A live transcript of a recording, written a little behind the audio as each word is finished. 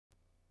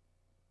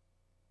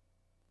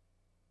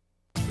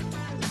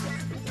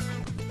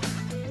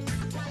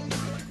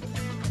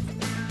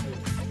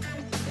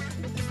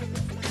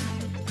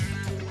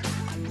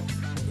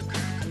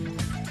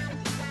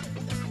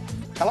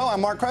Hello,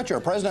 I'm Mark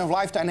Crutcher, president of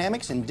Life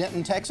Dynamics in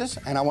Denton, Texas,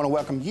 and I want to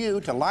welcome you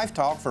to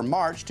LifeTalk for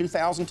March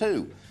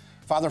 2002.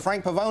 Father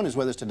Frank Pavone is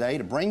with us today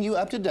to bring you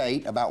up to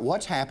date about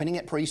what's happening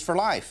at Priests for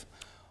Life.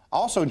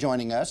 Also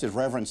joining us is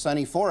Reverend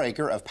Sonny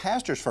Foraker of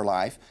Pastors for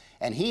Life,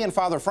 and he and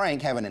Father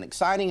Frank have an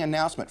exciting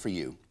announcement for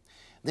you.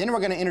 Then we're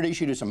going to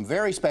introduce you to some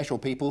very special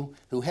people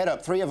who head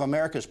up 3 of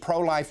America's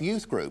pro-life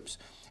youth groups,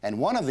 and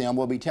one of them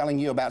will be telling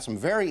you about some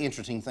very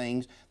interesting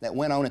things that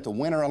went on at the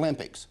Winter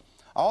Olympics.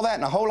 All that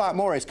and a whole lot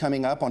more is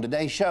coming up on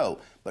today's show.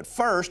 But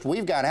first,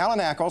 we've got Alan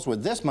Ackles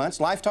with this month's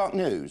LifeTalk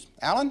News.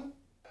 Alan?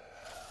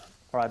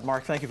 All right,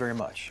 Mark, thank you very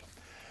much.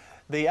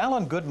 The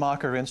Alan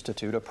Guttmacher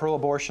Institute, a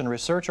pro-abortion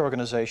research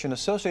organization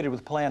associated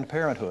with Planned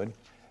Parenthood,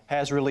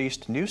 has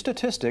released new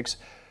statistics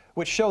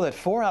which show that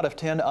 4 out of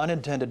 10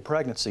 unintended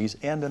pregnancies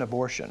end in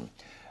abortion.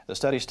 The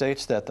study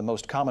states that the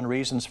most common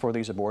reasons for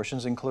these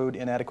abortions include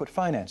inadequate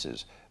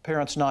finances,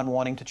 parents not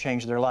wanting to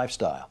change their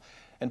lifestyle,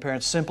 and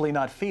parents simply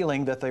not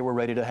feeling that they were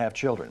ready to have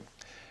children.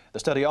 The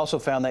study also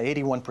found that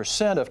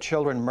 81% of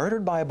children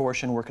murdered by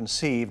abortion were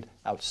conceived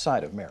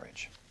outside of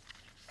marriage.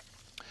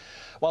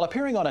 While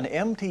appearing on an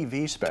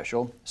MTV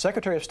special,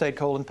 Secretary of State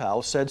Colin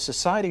Powell said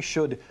society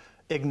should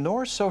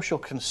ignore social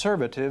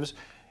conservatives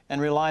and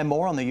rely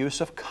more on the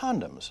use of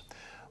condoms.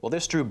 Well,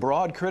 this drew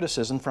broad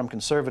criticism from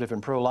conservative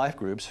and pro-life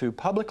groups who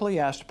publicly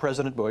asked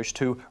President Bush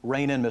to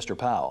rein in Mr.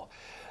 Powell.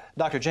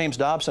 Dr. James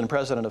Dobson,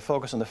 president of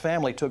Focus on the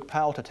Family, took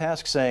Powell to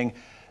task, saying,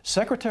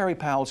 Secretary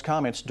Powell's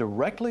comments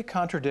directly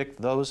contradict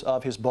those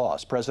of his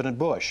boss, President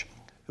Bush,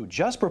 who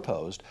just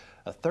proposed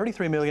a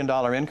 $33 million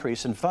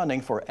increase in funding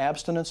for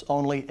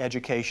abstinence-only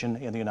education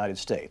in the United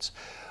States.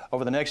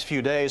 Over the next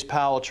few days,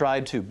 Powell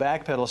tried to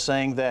backpedal,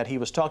 saying that he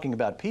was talking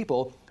about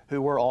people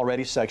who were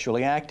already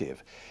sexually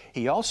active.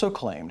 He also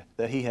claimed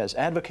that he has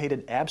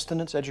advocated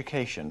abstinence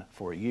education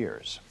for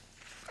years.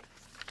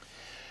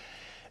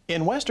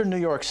 In western New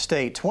York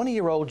State,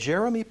 20-year-old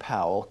Jeremy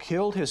Powell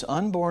killed his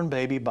unborn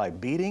baby by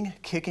beating,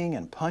 kicking,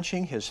 and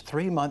punching his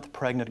 3-month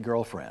pregnant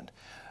girlfriend.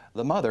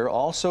 The mother,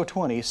 also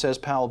 20, says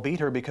Powell beat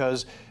her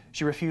because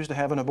she refused to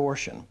have an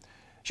abortion.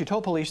 She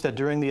told police that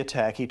during the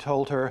attack, he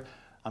told her,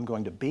 "I'm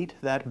going to beat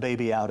that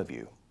baby out of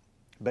you."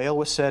 Bail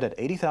was set at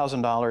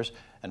 $80,000,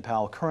 and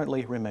Powell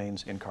currently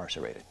remains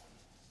incarcerated.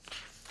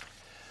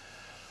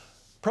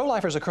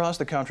 Pro-lifers across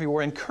the country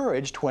were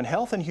encouraged when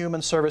Health and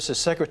Human Services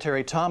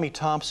Secretary Tommy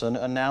Thompson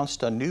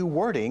announced a new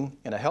wording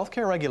in a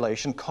healthcare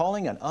regulation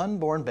calling an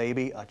unborn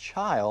baby a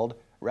child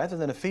rather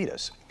than a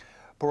fetus.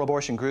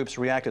 Pro-abortion groups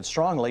reacted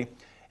strongly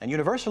and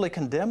universally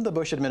condemned the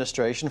Bush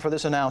administration for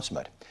this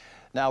announcement.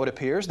 Now it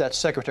appears that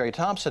Secretary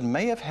Thompson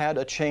may have had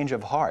a change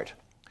of heart.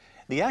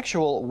 The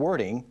actual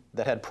wording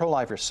that had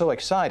pro-lifers so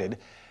excited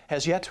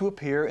has yet to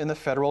appear in the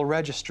Federal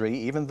Registry,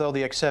 even though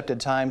the accepted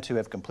time to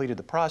have completed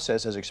the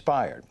process has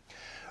expired.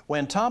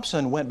 When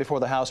Thompson went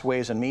before the House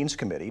Ways and Means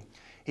Committee,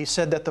 he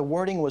said that the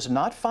wording was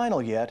not final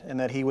yet and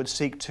that he would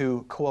seek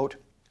to, quote,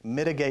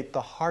 mitigate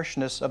the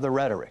harshness of the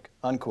rhetoric,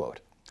 unquote.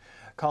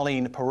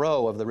 Colleen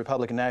Perot of the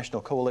Republican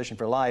National Coalition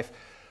for Life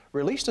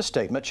released a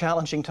statement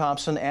challenging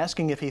Thompson,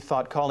 asking if he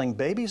thought calling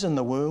babies in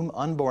the womb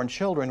unborn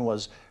children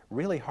was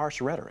really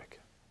harsh rhetoric.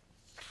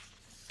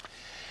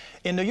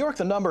 In New York,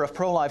 the number of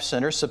pro-life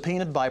centers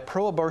subpoenaed by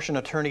pro-abortion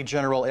Attorney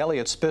General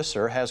Eliot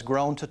Spitzer has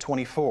grown to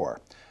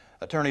 24.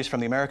 Attorneys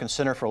from the American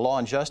Center for Law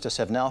and Justice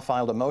have now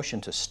filed a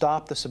motion to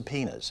stop the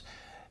subpoenas.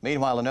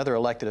 Meanwhile, another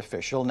elected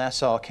official,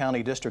 Nassau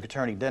County District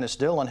Attorney Dennis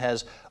Dillon,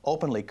 has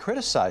openly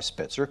criticized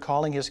Spitzer,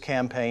 calling his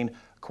campaign,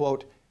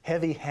 quote,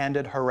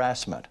 heavy-handed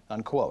harassment,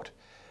 unquote.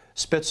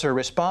 Spitzer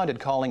responded,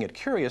 calling it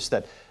curious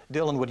that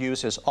Dillon would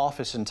use his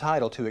office and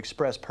title to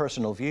express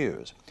personal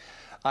views.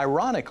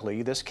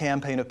 Ironically, this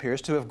campaign appears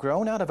to have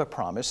grown out of a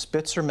promise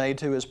Spitzer made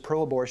to his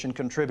pro-abortion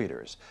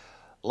contributors.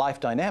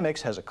 Life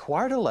Dynamics has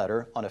acquired a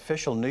letter on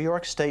official New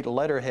York State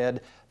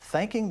letterhead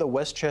thanking the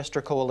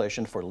Westchester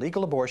Coalition for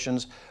Legal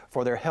Abortions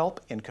for their help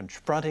in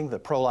confronting the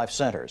pro-life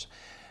centers.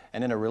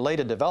 And in a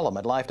related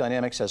development, Life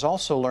Dynamics has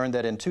also learned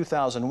that in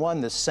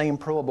 2001, this same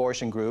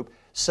pro-abortion group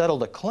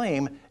settled a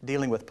claim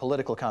dealing with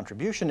political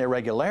contribution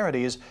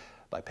irregularities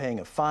by paying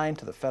a fine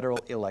to the Federal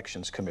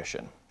Elections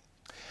Commission.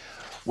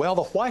 Well,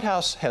 the White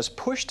House has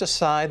pushed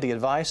aside the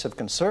advice of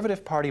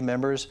Conservative Party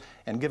members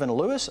and given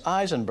Louis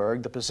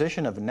Eisenberg the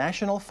position of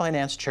National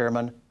Finance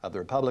Chairman of the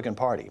Republican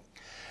Party.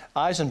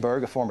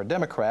 Eisenberg, a former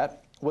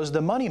Democrat, was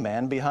the money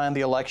man behind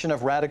the election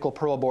of radical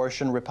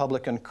pro-abortion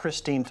Republican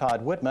Christine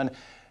Todd Whitman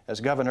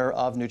as governor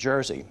of New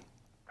Jersey.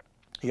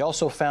 He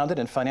also founded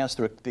and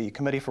financed the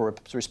Committee for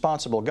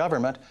Responsible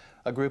Government,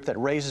 a group that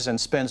raises and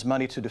spends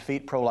money to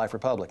defeat pro-life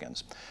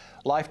Republicans.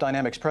 Life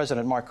Dynamics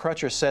President Mark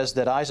Crutcher says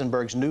that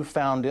Eisenberg's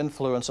newfound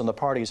influence on the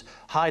party's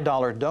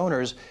high-dollar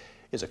donors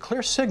is a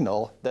clear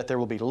signal that there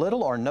will be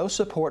little or no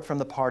support from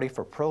the party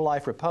for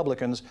pro-life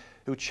Republicans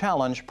who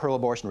challenge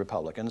pro-abortion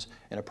Republicans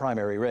in a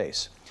primary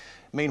race.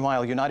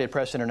 Meanwhile, United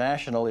Press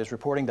International is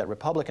reporting that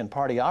Republican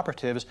Party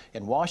operatives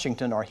in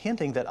Washington are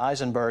hinting that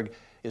Eisenberg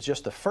is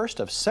just the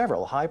first of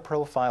several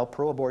high-profile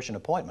pro-abortion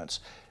appointments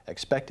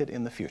expected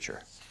in the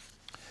future.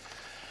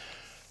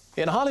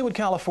 In Hollywood,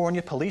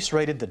 California, police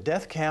raided the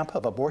death camp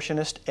of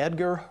abortionist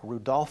Edgar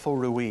Rudolfo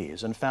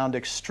Ruiz and found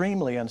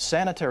extremely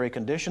unsanitary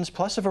conditions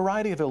plus a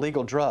variety of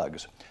illegal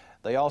drugs.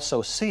 They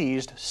also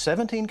seized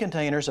 17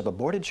 containers of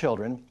aborted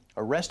children,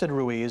 arrested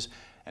Ruiz,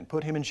 and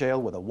put him in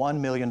jail with a $1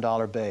 million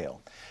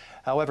bail.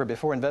 However,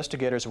 before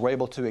investigators were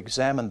able to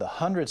examine the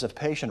hundreds of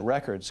patient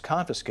records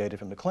confiscated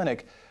from the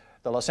clinic,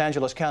 the Los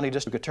Angeles County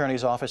District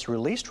Attorney's Office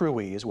released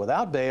Ruiz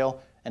without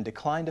bail and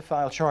declined to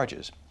file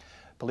charges.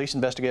 Police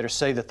investigators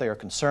say that they are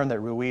concerned that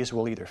Ruiz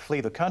will either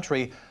flee the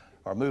country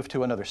or move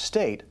to another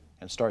state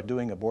and start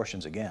doing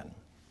abortions again.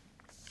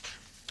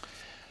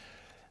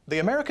 The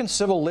American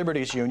Civil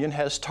Liberties Union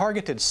has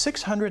targeted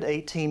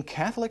 618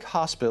 Catholic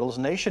hospitals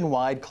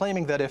nationwide,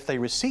 claiming that if they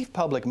receive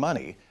public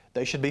money,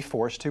 they should be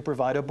forced to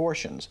provide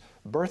abortions,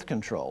 birth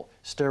control,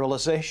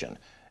 sterilization,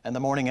 and the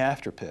morning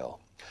after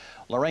pill.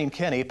 Lorraine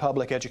Kenny,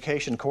 public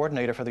education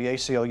coordinator for the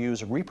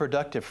ACLU's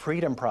Reproductive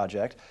Freedom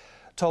Project,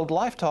 told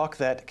LifeTalk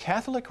that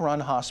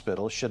Catholic-run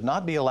hospitals should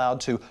not be allowed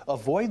to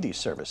avoid these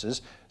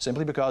services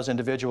simply because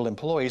individual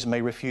employees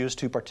may refuse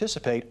to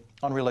participate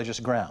on religious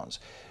grounds.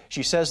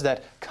 She says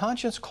that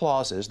conscience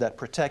clauses that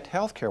protect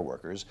healthcare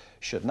workers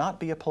should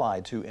not be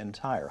applied to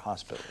entire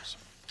hospitals.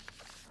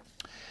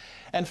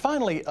 And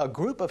finally, a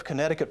group of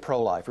Connecticut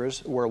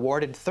pro-lifers were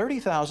awarded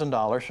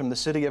 $30,000 from the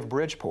city of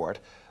Bridgeport,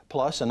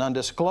 plus an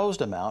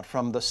undisclosed amount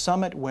from the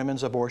Summit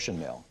Women's Abortion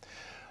Mill.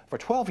 For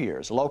 12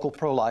 years, local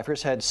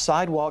pro-lifers had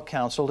sidewalk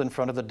counseled in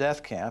front of the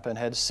death camp and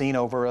had seen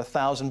over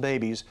 1,000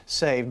 babies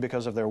saved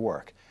because of their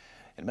work.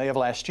 In May of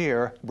last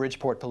year,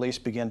 Bridgeport police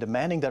began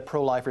demanding that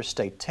pro-lifers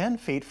stay 10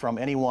 feet from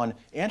anyone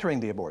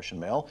entering the abortion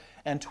mill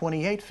and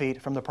 28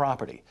 feet from the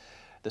property.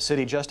 The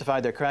city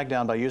justified their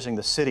crackdown by using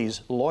the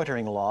city's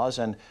loitering laws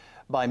and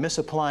by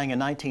misapplying a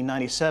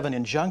 1997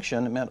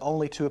 injunction meant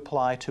only to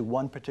apply to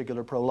one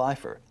particular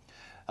pro-lifer.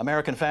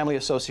 American Family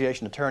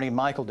Association attorney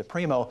Michael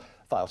DePrimo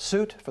filed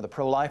suit for the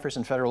pro-lifers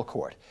in federal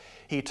court.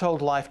 He told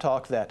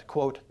LifeTalk that,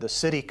 quote, the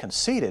city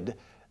conceded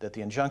that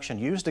the injunction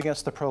used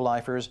against the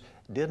pro-lifers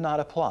did not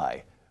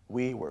apply.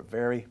 We were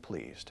very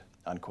pleased,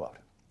 unquote.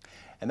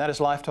 And that is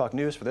LifeTalk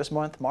News for this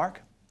month.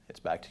 Mark, it's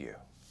back to you.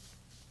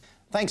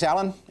 Thanks,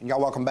 Alan. Y'all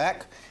welcome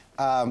back.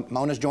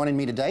 Mona's joining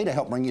me today to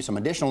help bring you some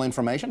additional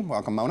information.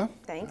 Welcome, Mona.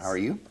 Thanks. How are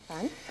you?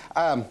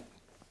 Fine.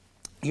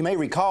 You may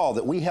recall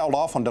that we held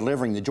off on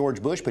delivering the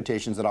George Bush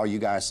petitions that all you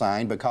guys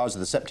signed because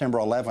of the September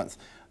 11th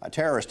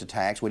terrorist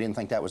attacks. We didn't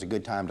think that was a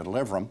good time to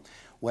deliver them.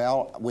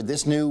 Well, with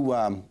this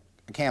new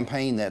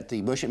campaign that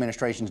the Bush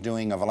administration is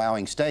doing of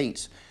allowing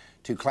states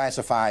to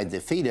classify the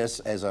fetus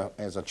as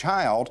a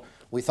child,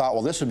 we thought,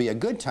 well, this would be a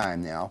good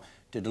time now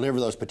to deliver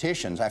those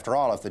petitions. After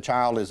all, if the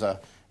child if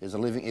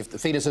the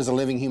fetus is a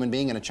living human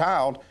being and a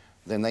child,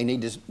 then they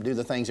need to do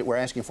the things that we're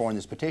asking for in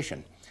this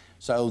petition.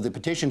 So the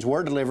petitions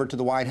were delivered to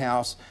the White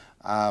House.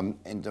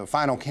 And the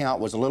final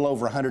count was a little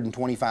over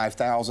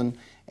 125,000,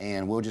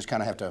 and we'll just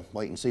kind of have to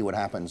wait and see what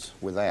happens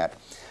with that.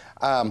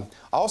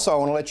 Also, I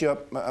want to let you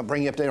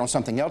bring you update on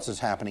something else that's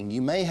happening.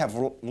 You may have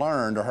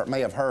learned or may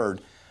have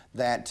heard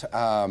that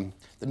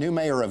the new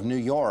mayor of New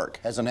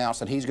York has announced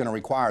that he's going to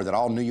require that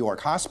all New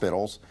York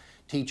hospitals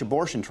teach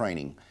abortion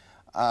training.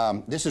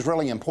 This is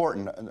really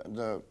important.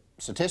 The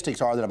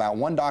statistics are that about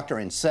 1 doctor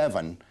in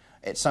 7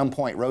 at some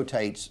point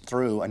rotates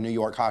through a New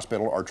York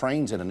hospital or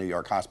trains at a New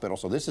York hospital,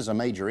 so this is a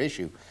major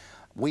issue.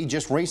 We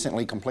just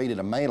recently completed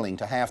a mailing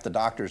to half the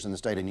doctors in the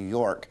state of New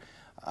York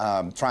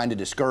trying to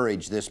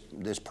discourage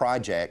this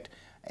project,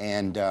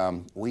 and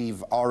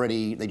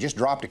they just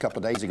dropped a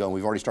couple of days ago, and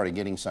we've already started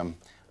getting some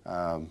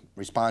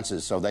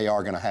responses, so they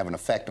are going to have an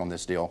effect on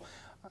this deal.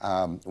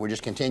 We're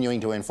just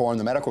continuing to inform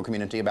the medical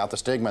community about the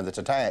stigma that's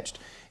attached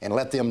and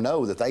let them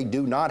know that they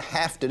do not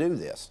have to do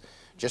this.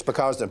 Just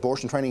because the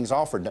abortion training is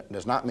offered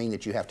does not mean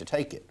that you have to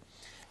take it.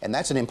 And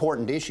that's an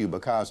important issue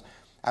because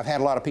I've had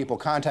a lot of people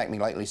contact me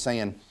lately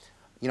saying,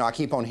 you know, I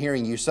keep on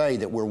hearing you say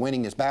that we're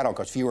winning this battle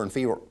because fewer and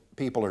fewer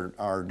people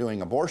are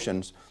doing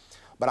abortions,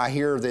 but I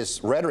hear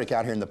this rhetoric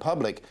out here in the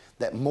public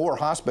that more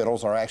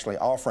hospitals are actually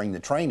offering the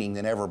training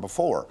than ever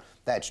before.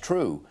 That's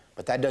true,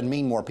 but that doesn't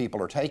mean more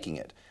people are taking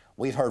it.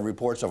 We've heard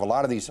reports of a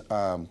lot of these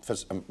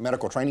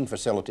medical training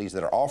facilities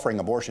that are offering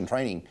abortion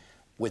training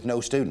with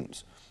no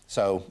students.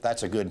 So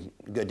that's a good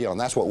deal,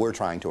 and that's what we're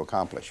trying to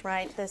accomplish.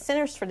 Right. The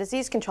Centers for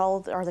Disease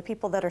Control are the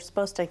people that are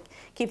supposed to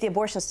keep the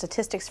abortion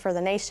statistics for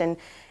the nation,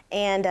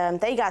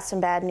 and they got some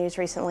bad news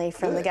recently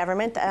from the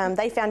government.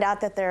 They found out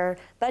that their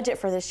budget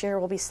for this year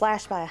will be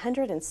slashed by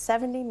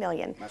 $170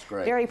 million. That's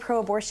great. Very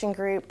pro-abortion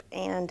group,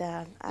 and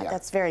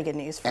that's very good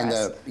news for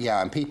us.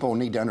 And people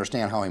need to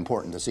understand how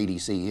important the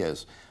CDC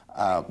is.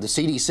 The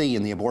CDC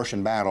in the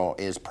abortion battle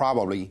is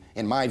probably,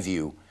 in my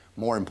view,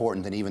 more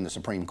important than even the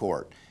Supreme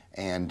Court.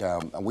 And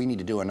we need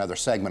to do another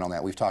segment on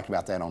that. We've talked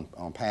about that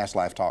on past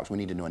Life Talks. We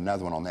need to do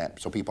another one on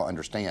that so people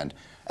understand,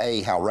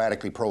 A, how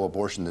radically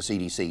pro-abortion the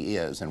CDC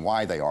is and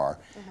why they are,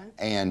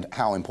 and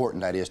how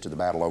important that is to the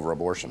battle over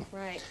abortion.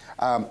 Right.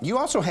 You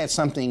also had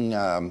something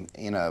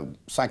in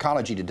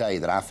Psychology Today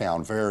that I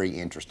found very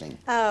interesting.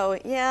 Oh,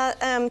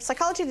 yeah.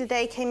 Psychology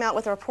Today came out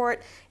with a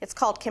report. It's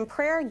called Can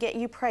Prayer Get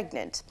You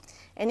Pregnant?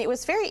 And it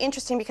was very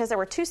interesting because there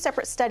were two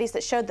separate studies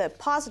that showed the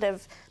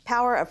positive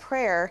power of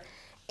prayer.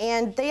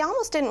 And they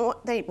almost didn't,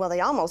 they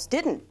almost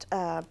didn't.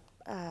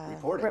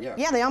 Report it, yeah.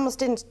 Yeah, they almost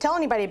didn't tell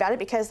anybody about it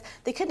because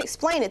they couldn't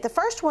explain it. The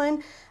first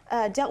one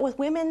dealt with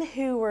women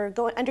who were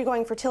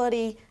undergoing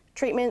fertility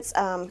treatments,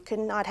 could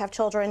not have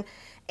children.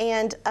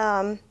 And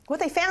what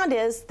they found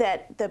is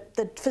that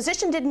the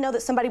physician didn't know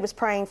that somebody was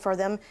praying for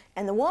them,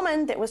 and the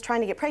woman that was trying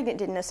to get pregnant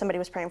didn't know somebody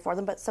was praying for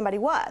them, but somebody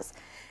was.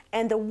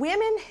 And the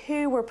women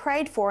who were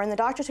prayed for and the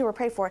doctors who were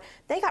prayed for,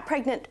 they got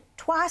pregnant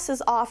twice as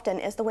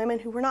often as the women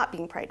who were not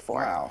being prayed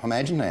for. Wow,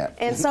 imagine that.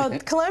 And so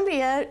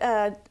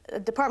Columbia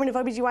Department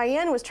of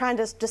OBGYN was trying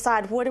to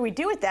decide what do we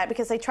do with that,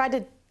 because they tried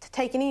to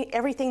take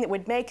everything that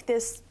would make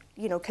this,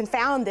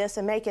 confound this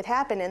and make it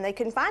happen, and they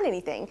couldn't find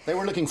anything. They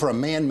were looking for a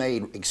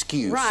man-made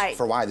excuse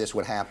for why this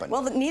would happen.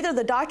 Well, neither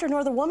the doctor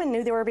nor the woman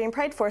knew they were being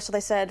prayed for, so they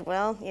said,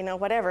 well,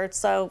 whatever,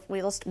 so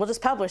we'll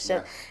just publish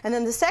it. And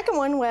then the second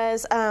one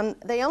was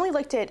they only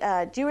looked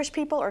at Jewish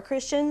people or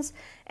Christians,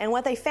 and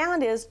what they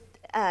found is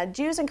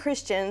Jews and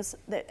Christians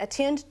that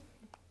attend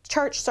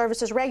church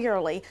services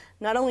regularly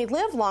not only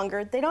live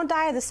longer, they don't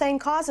die of the same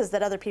causes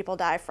that other people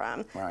die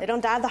from. They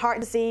don't die of the heart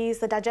disease,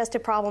 the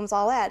digestive problems,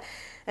 all that.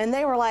 And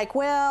they were like,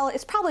 well,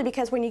 it's probably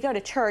because when you go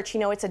to church,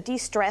 it's a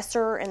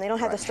de-stressor and they don't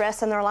have the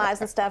stress in their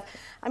lives and stuff.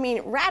 I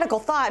mean, radical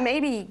thought,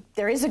 maybe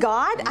there is a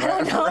God, I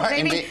don't know.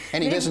 Maybe,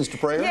 and he listens to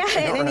prayer.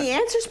 Yeah, and he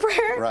answers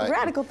prayer.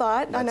 Radical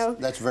thought, I know.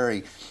 That's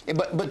very,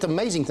 but the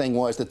amazing thing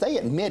was that they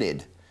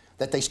admitted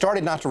that they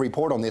started not to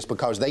report on this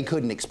because they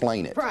couldn't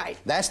explain it. Right.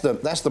 That's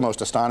the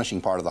most astonishing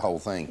part of the whole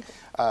thing.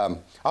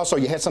 Also,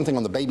 you had something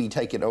on the Baby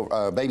Think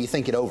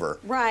It Over.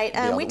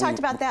 Right. We talked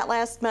about that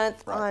last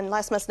month on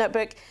last month's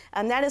notebook.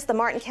 That is the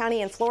Martin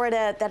County in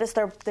Florida. That is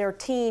their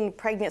teen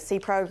pregnancy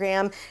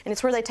program, and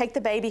it's where they take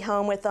the baby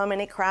home with them,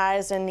 and it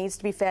cries and needs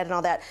to be fed and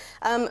all that.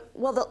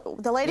 Well,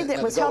 the lady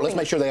that was helping. Let's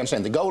make sure they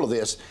understand. The goal of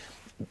this,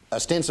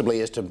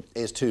 ostensibly,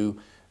 is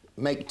to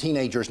make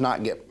teenagers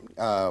not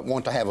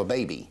want to have a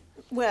baby.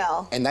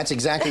 Well, and that's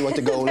exactly what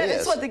the goal is.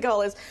 That's what the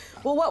goal is.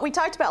 Well, what we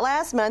talked about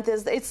last month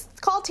is it's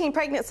called teen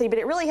pregnancy, but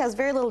it really has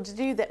very little to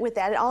do with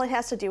that. All it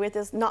has to do with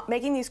is not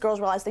making these girls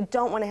realize they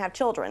don't want to have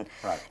children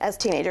as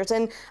teenagers.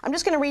 And I'm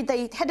just going to read,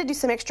 they had to do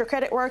some extra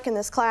credit work in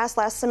this class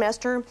last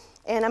semester,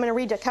 and I'm going to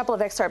read a couple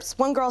of excerpts.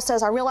 One girl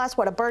says, I realized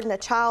what a burden a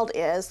child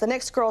is. The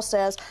next girl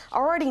says, I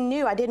already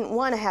knew I didn't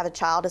want to have a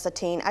child as a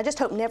teen. I just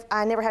hope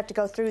I never have to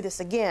go through this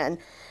again.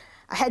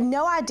 I had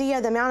no idea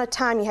the amount of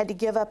time you had to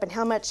give up and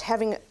how much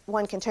having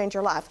one can change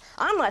your life.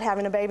 I'm not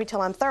having a baby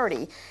till I'm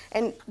 30.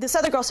 And this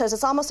other girl says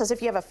it's almost as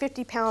if you have a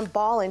 50-pound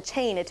ball and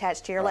chain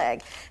attached to your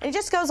leg. And it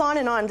just goes on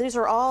and on. These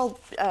are all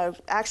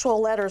actual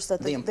letters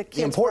that the kids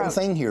The important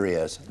wrote. thing here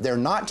is they're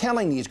not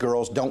telling these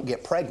girls don't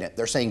get pregnant.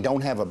 They're saying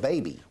don't have a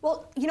baby.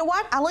 Well, you know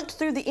what? I looked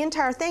through the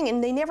entire thing,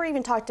 and they never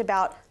even talked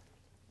about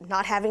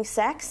not having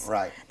sex.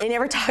 Right. They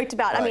never talked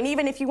about, I mean,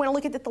 even if you want to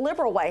look at it the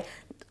liberal way,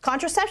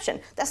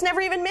 contraception, that's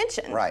never even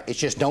mentioned. Right. It's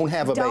just don't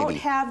have a baby. Don't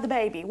have the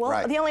baby.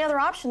 Well, the only other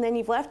option then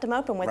you've left them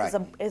open with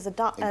is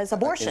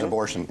abortion. Is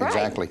abortion,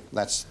 exactly.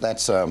 That's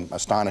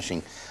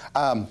astonishing.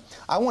 I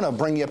want to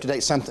bring you up to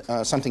date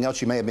something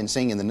else you may have been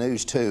seeing in the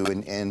news too,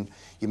 and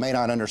you may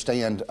not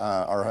understand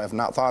or have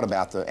not thought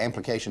about the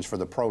implications for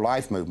the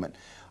pro-life movement.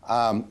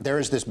 There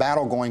is this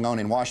battle going on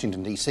in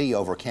Washington, D.C.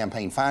 over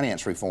campaign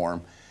finance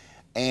reform,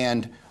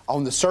 and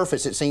on the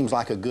surface, it seems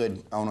like a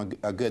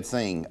good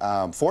thing.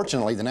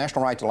 Fortunately, the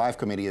National Right to Life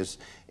Committee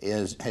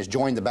has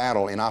joined the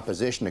battle in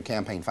opposition to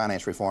campaign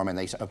finance reform, and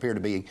they appear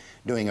to be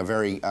doing a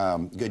very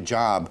good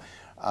job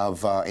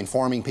of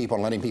informing people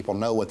and letting people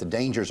know what the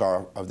dangers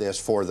are of this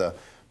for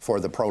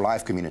the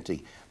pro-life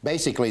community.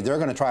 Basically, they're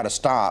going to try to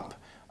stop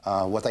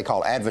what they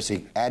call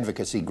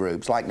advocacy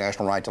groups like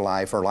National Right to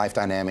Life or Life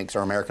Dynamics or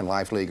American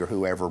Life League or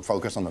whoever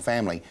focus on the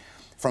family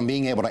from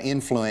being able to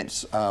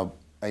influence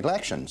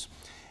elections.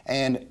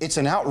 And it's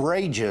an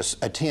outrageous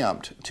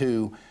attempt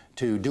to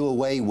do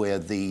away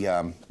with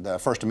the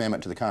First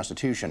Amendment to the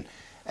Constitution.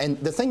 And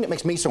the thing that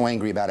makes me so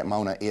angry about it,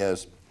 Mona,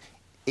 is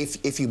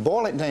if you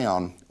boil it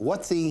down,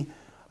 what the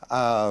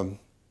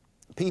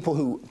people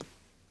who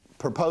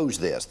propose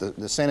this,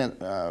 the Senate,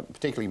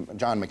 particularly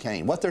John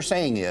McCain, what they're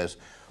saying is,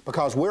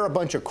 because we're a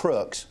bunch of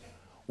crooks,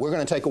 we're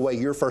going to take away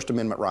your First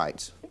Amendment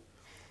rights.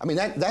 I mean,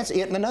 that's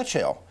it in a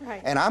nutshell.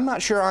 Right. And I'm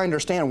not sure I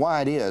understand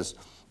why it is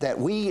that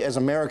we as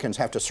Americans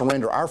have to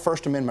surrender our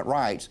First Amendment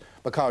rights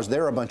because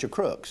they're a bunch of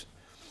crooks.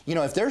 You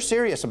know, if they're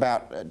serious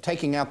about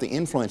taking out the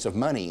influence of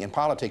money in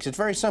politics, it's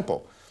very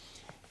simple.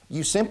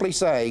 You simply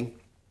say,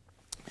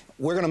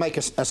 we're going to make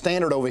a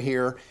standard over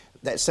here.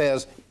 that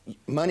says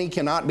money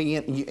cannot be,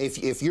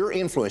 if your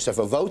influence, if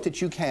a vote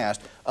that you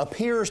cast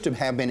appears to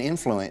have been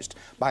influenced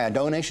by a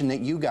donation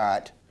that you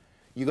got,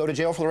 you go to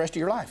jail for the rest of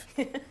your life.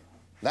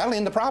 That'll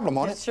end the problem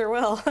on it. It sure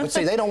will. But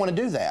see, they don't want to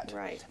do that.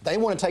 Right. They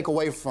want to take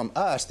away from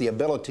us the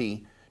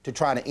ability to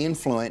try to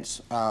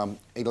influence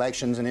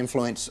elections and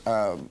influence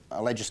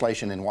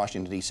legislation in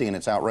Washington, D.C., and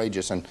it's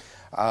outrageous. And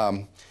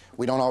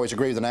we don't always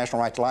agree with the National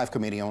Right to Life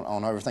Committee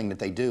on everything that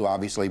they do,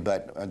 obviously,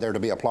 but they're to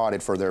be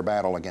applauded for their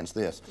battle against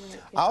this.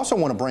 I also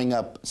want to bring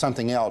up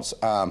something else.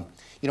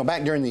 You know,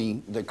 back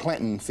during the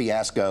Clinton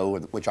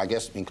fiasco, which I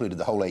guess included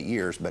the whole 8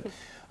 years, but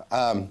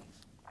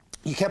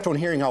you kept on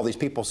hearing all these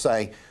people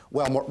say,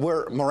 well,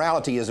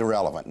 morality is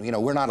irrelevant. You know,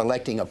 we're not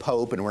electing a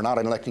pope and we're not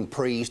electing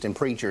priests and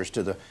preachers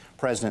to the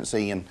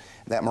presidency, and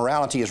that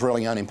morality is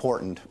really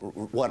unimportant.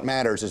 What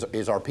matters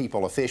is our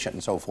people efficient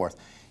and so forth.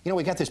 You know,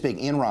 we got this big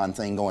Enron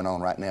thing going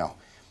on right now.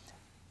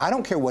 I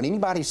don't care what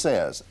anybody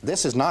says.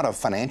 This is not a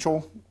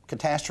financial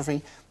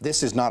catastrophe.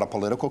 This is not a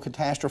political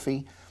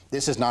catastrophe.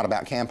 This is not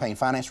about campaign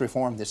finance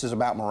reform. This is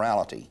about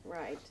morality.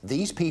 Right.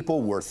 These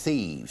people were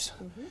thieves.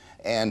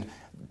 And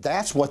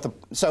that's what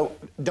so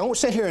don't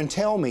sit here and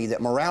tell me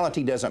that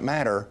morality doesn't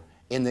matter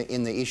in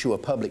the issue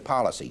of public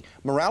policy.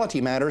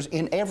 Morality matters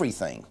in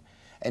everything.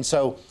 And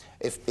so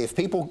if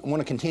people want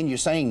to continue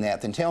saying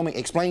that, then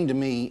explain to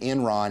me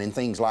Enron and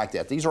things like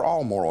that. These are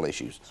all moral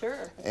issues.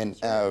 Sure. And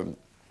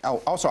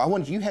also, I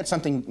wondered, you had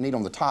something neat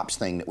on the TOPS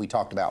thing that we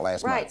talked about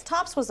last month. Right.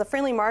 TOPS was the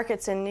friendly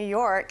markets in New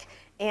York,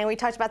 and we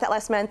talked about that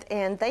last month,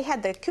 and they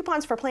had the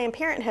coupons for Planned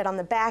Parenthood on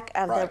the back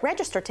of the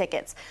register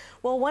tickets.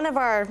 Well, one of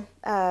our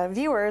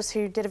viewers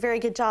who did a very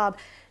good job,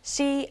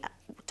 she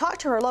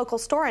talked to her local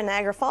store in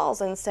Niagara Falls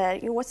and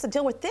said, what's the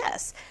deal with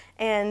this?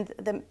 And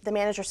the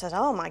manager says,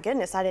 oh my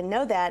goodness, I didn't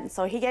know that. And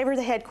so he gave her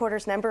the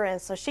headquarters number,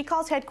 and so she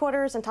calls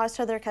headquarters and talks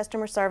to their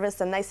customer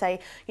service, and they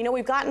say, you know,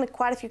 we've gotten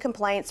quite a few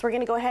complaints. We're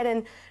going to go ahead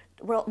and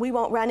we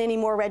won't run any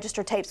more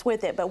register tapes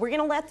with it, but we're going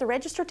to let the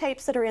register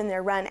tapes that are in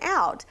there run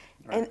out,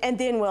 and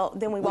then we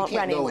won't run anymore. We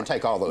can't go and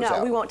take all those out.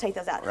 No, we won't take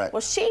those out. Right.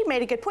 Well, she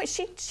made a good point.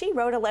 She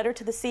wrote a letter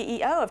to the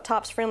CEO of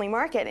TOPS Friendly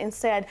Market and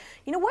said,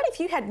 you know, what if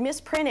you had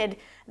misprinted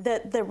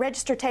the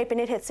register tape and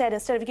it had said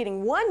instead of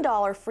getting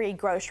 $1 free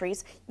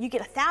groceries, you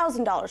get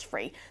 $1,000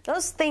 free.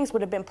 Those things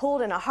would have been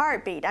pulled in a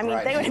heartbeat. I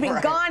mean, they would have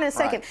been gone in a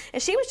second.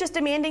 And she was just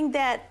demanding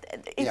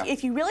that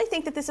if you really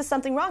think that this is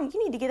something wrong,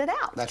 you need to get it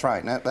out. That's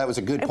right. That was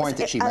a good point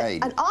that she made.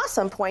 An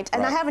awesome point.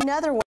 And I have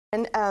another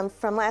one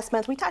from last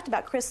month. We talked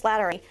about Chris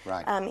Slattery.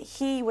 Right.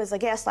 He was a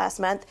guest last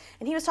month,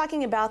 and he was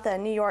talking about the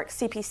New York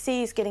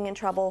CPCs getting in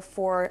trouble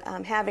for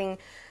having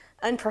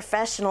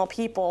unprofessional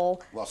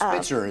people. Well,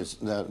 Spitzer is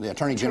the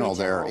Attorney General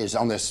there is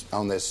on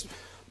this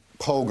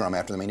program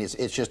after them. I mean,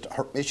 it's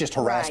just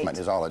harassment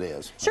is all it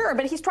is. Sure,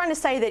 but he's trying to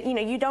say that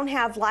you don't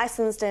have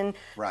licensed and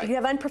you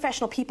have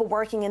unprofessional people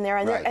working in there,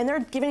 and they're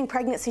giving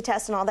pregnancy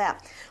tests and all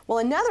that. Well,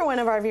 another one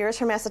of our viewers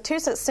from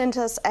Massachusetts sent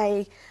us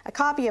a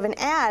copy of an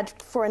ad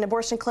for an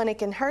abortion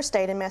clinic in her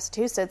state in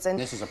Massachusetts, and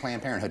this is a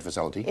Planned Parenthood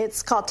facility.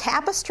 It's called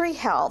Tapestry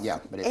Health. Yeah,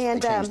 but they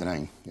changed the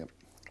name. Yep.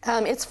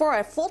 It's for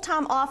a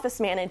full-time office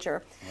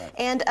manager.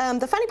 Right.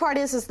 And the funny part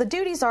is the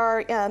duties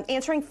are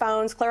answering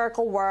phones,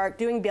 clerical work,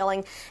 doing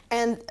billing,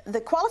 and the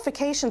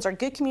qualifications are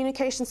good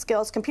communication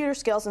skills, computer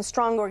skills, and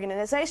strong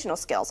organizational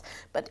skills.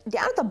 But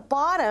down at the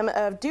bottom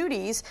of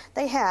duties,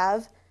 they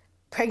have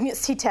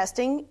pregnancy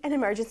testing and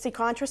emergency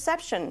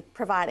contraception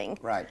providing.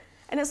 Right.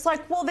 And it's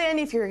like, well, then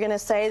if you're going to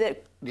say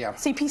that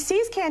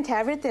CPCs can't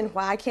have it, then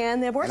why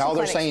can the abortion clinics? And all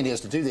they're saying is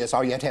to do this,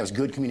 all you have to have is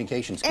good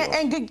communication skills.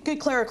 And good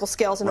clerical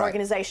skills and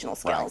organizational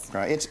skills.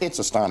 Right. It's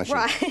astonishing.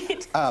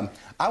 Right.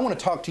 I want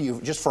to talk to you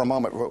just for a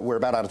moment. We're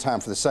about out of time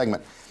for this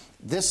segment.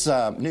 This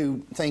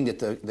new thing that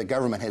the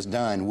government has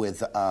done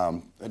with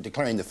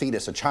declaring the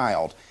fetus a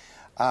child,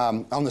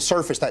 on the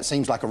surface, that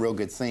seems like a real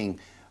good thing.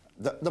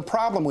 The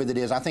problem with it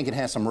is I think it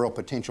has some real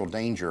potential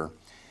danger.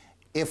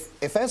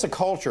 If as a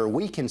culture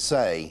we can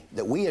say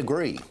that we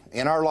agree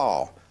in our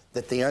law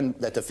that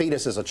the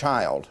fetus is a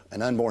child,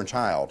 an unborn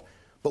child,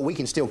 but we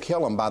can still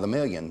kill them by the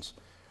millions,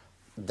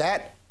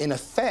 that in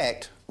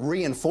effect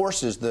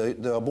reinforces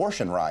the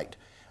abortion right.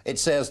 It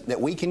says that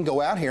we can go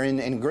out here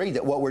and agree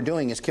that what we're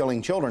doing is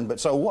killing children, but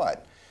so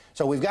what?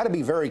 So we've got to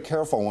be very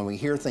careful when we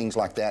hear things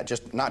like that,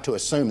 just not to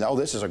assume that, oh,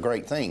 this is a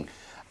great thing.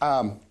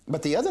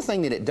 But the other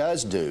thing that it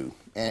does do,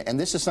 and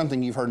this is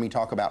something you've heard me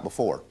talk about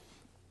before,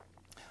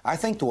 I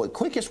think the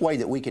quickest way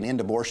that we can end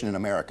abortion in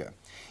America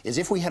is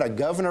if we had a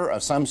governor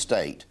of some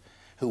state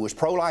who was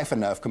pro-life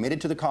enough,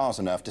 committed to the cause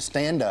enough to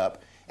stand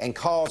up and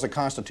cause a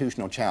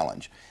constitutional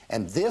challenge.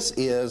 And this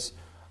is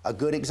a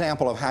good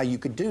example of how you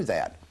could do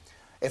that.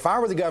 If I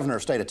were the governor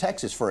of the state of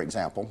Texas, for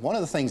example, one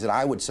of the things that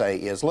I would say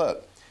is,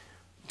 look,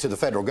 to the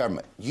federal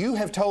government, you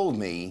have told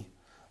me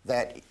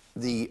that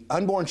the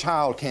unborn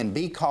child can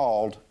be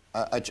called,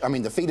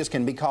 the fetus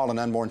can be called an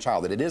unborn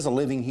child, that it is a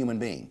living human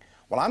being.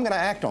 Well, I'm going to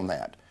act on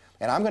that.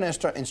 And I'm going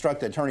to instruct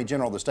the Attorney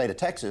General of the state of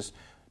Texas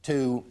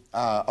to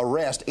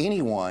arrest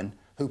anyone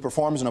who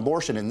performs an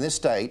abortion in this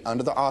state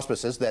under the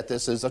auspices that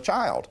this is a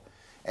child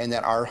and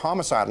that our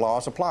homicide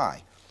laws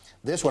apply.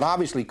 This would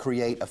obviously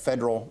create a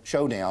federal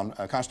showdown,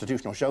 a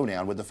constitutional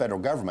showdown with the federal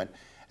government.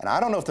 And I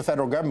don't know if the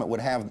federal government would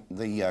have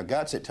the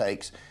guts it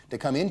takes to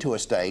come into a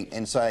state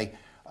and say,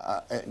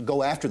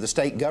 go after the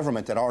state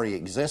government that already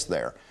exists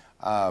there.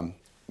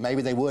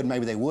 Maybe they would,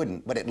 maybe they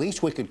wouldn't, but at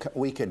least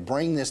we could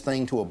bring this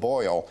thing to a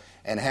boil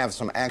and have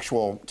some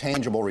actual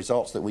tangible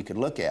results that we could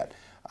look at.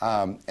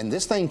 And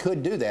this thing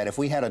could do that if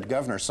we had a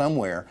governor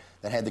somewhere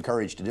that had the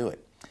courage to do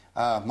it.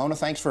 Mona,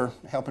 thanks for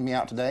helping me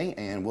out today,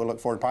 and we'll look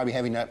forward to probably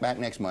having you back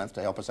next month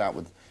to help us out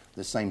with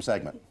this same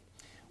segment.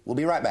 We'll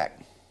be right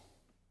back.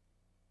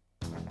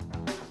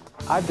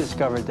 I've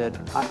discovered that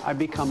I've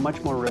become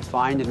much more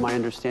refined in my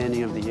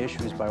understanding of the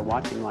issues by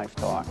watching Life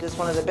Talk. It's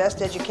one of the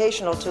best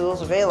educational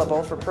tools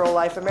available for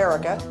pro-life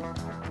America.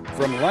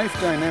 From Life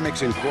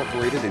Dynamics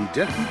Incorporated in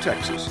Denton,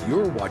 Texas,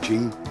 you're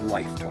watching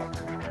Life Talk.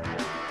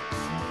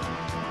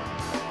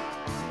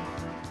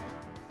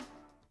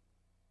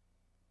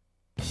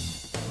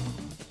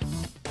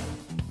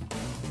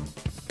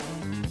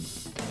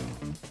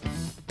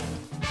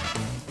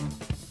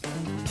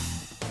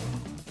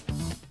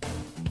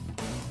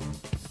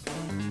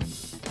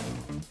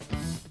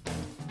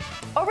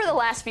 Over the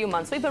last few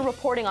months, we've been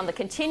reporting on the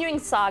continuing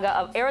saga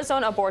of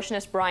Arizona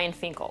abortionist Brian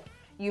Finkel.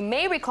 You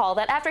may recall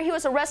that after he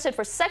was arrested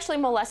for sexually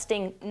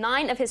molesting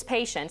 9 of his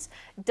patients,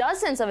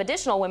 dozens of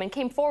additional women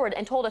came forward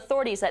and told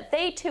authorities that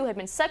they too had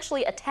been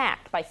sexually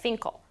attacked by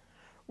Finkel.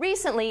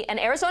 Recently, an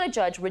Arizona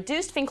judge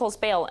reduced Finkel's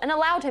bail and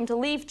allowed him to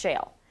leave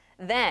jail.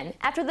 Then,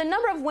 after the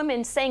number of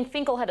women saying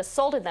Finkel had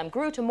assaulted them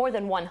grew to more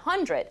than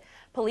 100,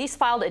 police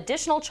filed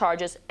additional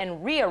charges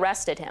and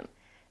re-arrested him.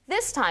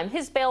 This time,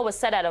 his bail was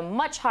set at a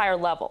much higher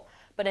level,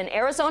 but an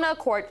Arizona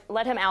court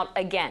let him out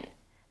again,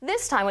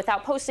 this time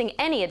without posting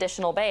any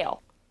additional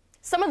bail.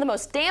 Some of the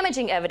most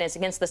damaging evidence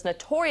against this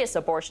notorious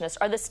abortionist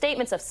are the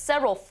statements of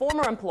several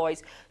former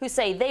employees who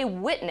say they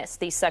witnessed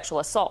these sexual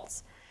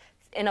assaults.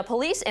 In a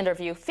police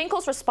interview,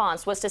 Finkel's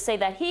response was to say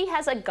that he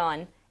has a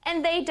gun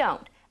and they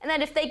don't, and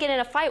that if they get in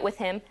a fight with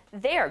him,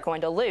 they're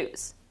going to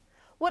lose.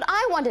 What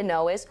I want to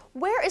know is,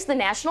 where is the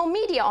national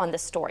media on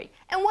this story?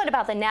 And what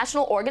about the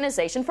National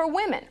Organization for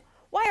Women?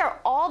 Why are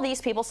all these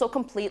people so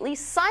completely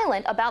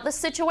silent about the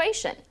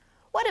situation?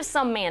 What if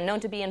some man known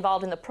to be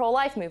involved in the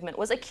pro-life movement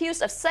was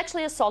accused of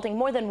sexually assaulting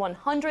more than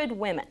 100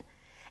 women?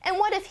 And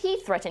what if he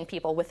threatened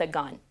people with a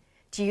gun?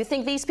 Do you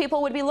think these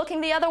people would be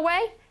looking the other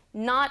way?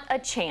 Not a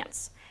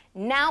chance.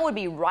 Now would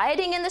be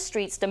rioting in the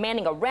streets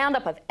demanding a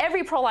roundup of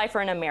every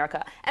pro-lifer in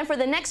America, and for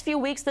the next few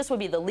weeks this would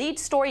be the lead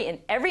story in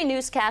every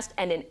newscast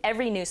and in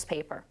every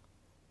newspaper.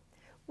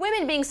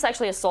 Women being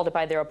sexually assaulted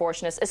by their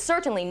abortionists is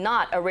certainly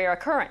not a rare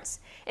occurrence.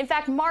 In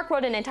fact, Mark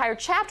wrote an entire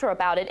chapter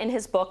about it in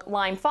his book,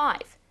 Line 5.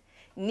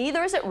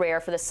 Neither is it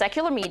rare for the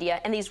secular media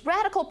and these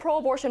radical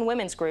pro-abortion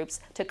women's groups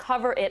to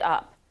cover it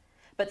up.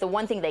 But the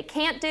one thing they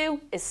can't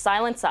do is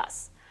silence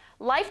us.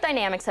 Life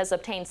Dynamics has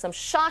obtained some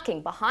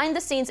shocking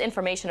behind-the-scenes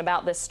information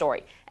about this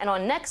story, and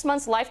on next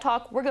month's Life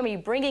Talk, we're going to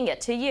be bringing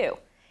it to you.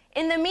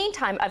 In the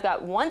meantime, I've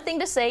got one thing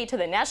to say to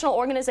the National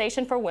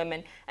Organization for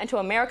Women and to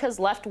America's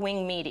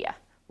left-wing media.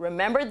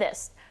 Remember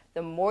this,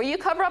 the more you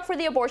cover up for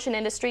the abortion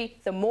industry,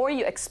 the more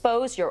you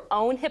expose your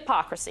own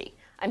hypocrisy.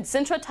 I'm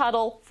Zintra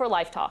Tuttle for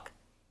Life Talk.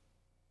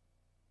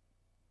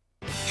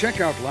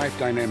 Check out Life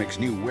Dynamics'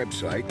 new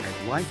website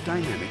at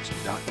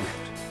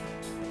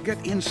lifedynamics.net.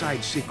 Get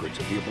inside secrets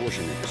of the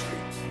abortion industry,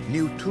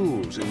 new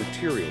tools and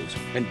materials,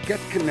 and get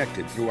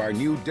connected through our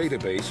new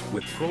database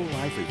with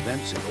pro-life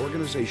events and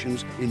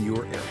organizations in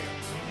your area.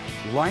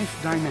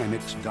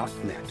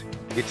 LifeDynamics.net.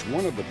 It's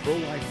one of the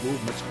pro-life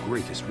movement's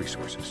greatest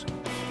resources.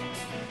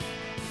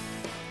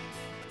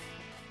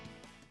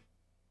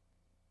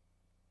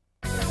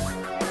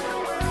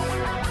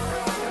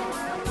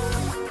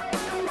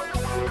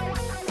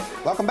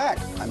 Welcome back.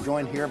 I'm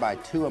joined here by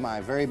 2 of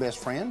my very best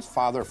friends,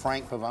 Father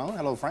Frank Pavone.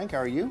 Hello, Frank. How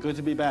are you? Good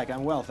to be back.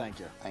 I'm well, thank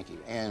you. Thank you.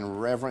 And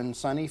Reverend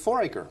Sonny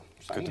Foraker.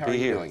 Sonny, Good to how are be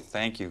you here. doing?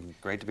 Thank you.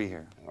 Great to be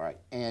here. All right.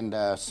 And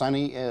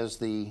Sonny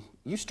is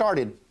you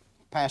started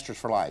Pastors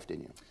for Life,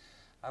 didn't you?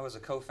 I was a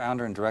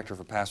co-founder and director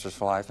for Pastors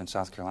for Life in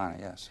South Carolina,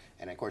 yes.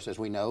 And of course, as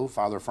we know,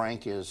 Father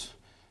Frank is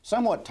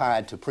somewhat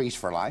tied to Priests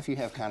for Life. You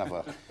have kind of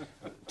a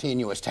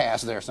tenuous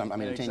task there,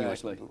 a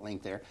tenuous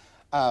link there.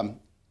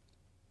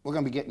 We're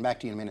going to be getting back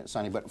to you in a minute,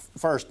 Sonny, but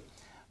first,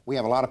 we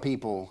have a lot of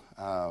people,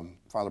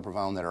 Father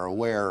Pavone, that are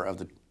aware of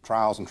the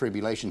trials and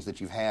tribulations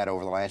that you've had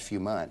over the last few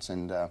months,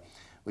 and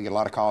we get a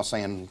lot of calls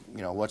saying,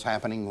 you know, what's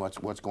happening,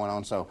 what's going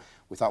on, so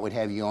we thought we'd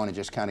have you on and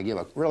just kind of give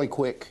a really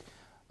quick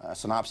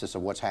synopsis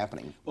of what's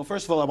happening. Well,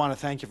 first of all, I want to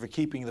thank you for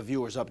keeping the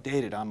viewers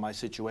updated on my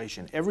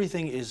situation.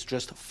 Everything is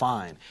just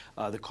fine.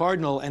 The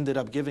Cardinal ended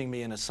up giving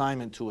me an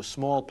assignment to a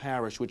small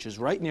parish, which is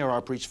right near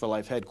our Preach for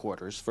Life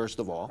headquarters, first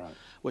of all, right,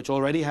 which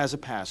already has a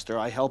pastor.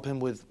 I help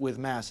him with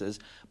masses,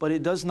 but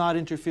it does not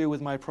interfere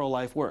with my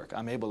pro-life work.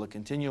 I'm able to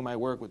continue my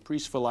work with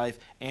Priests for Life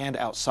and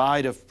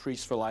outside of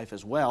Priests for Life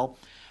as well.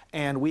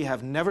 And we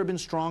have never been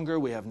stronger.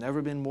 We have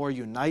never been more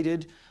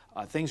united.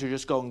 Things are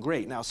just going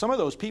great. Now, some of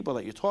those people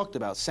that you talked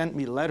about sent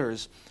me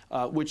letters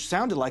which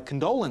sounded like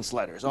condolence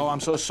letters. Oh, I'm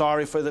so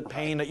sorry for the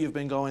pain that you've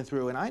been going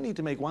through. And I need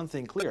to make one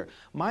thing clear.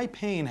 My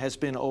pain has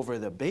been over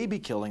the baby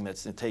killing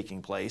that's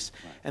taking place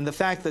and the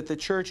fact that the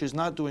church is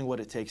not doing what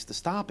it takes to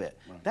stop it.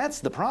 That's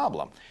the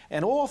problem.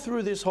 And all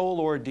through this whole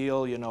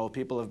ordeal, you know,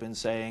 people have been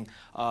saying,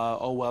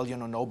 oh, well, you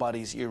know,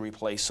 nobody's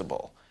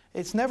irreplaceable.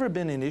 It's never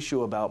been an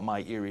issue about my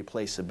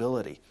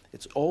irreplaceability.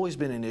 It's always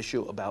been an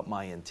issue about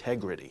my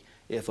integrity.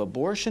 If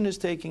abortion is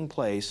taking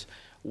place,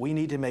 we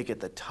need to make it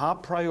the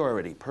top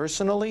priority,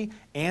 personally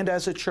and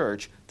as a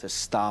church, to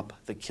stop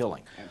the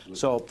killing. Absolutely.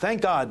 So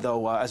thank God,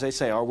 though, as I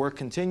say, our work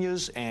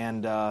continues,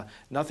 and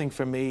nothing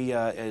for me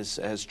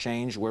has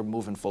changed. We're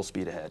moving full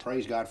speed ahead.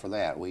 Praise God for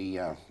that. We,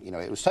 you know,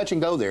 it was touch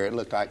and go there. It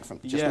looked like, from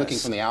just looking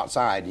from the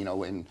outside, you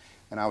know, and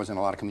I was in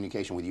a lot of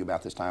communication with you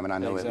about this time, and I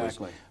know it was,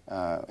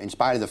 in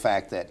spite of the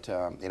fact that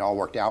it all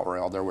worked out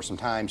well, there were some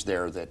times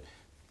there that,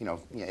 you know,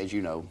 as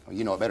you know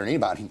it better than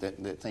anybody,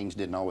 that things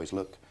didn't always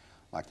look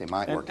like they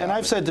might work out. And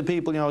I've said to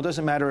people, you know, it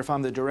doesn't matter if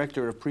I'm the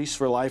director of Priests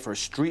for Life or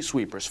Street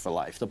Sweepers for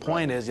Life. The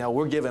point is, you know,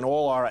 we're giving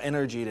all our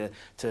energy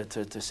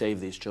to save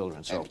these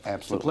children. So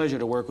it's a pleasure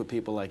to work with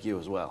people like you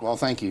as well. Well,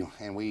 thank you.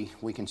 And we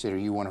consider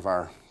you one of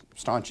our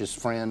staunchest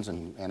friends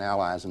and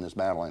allies in this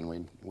battle,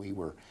 and we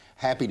were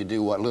happy to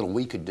do what little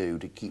we could do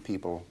to keep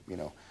people, you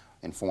know,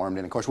 informed.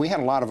 And of course, we had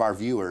a lot of our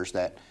viewers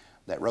that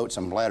wrote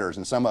some letters,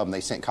 and some of them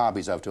they sent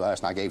copies of to us,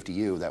 and I gave to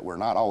you, that were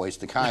not always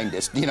the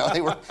kindest. You know, they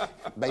were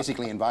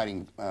basically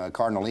inviting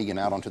Cardinal Egan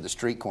out onto the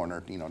street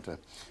corner, you know,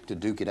 to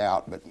duke it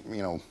out. But,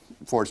 you know,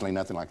 fortunately,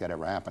 nothing like that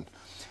ever happened.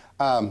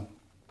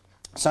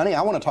 Sonny,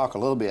 I want to talk a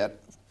little bit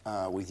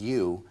with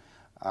you.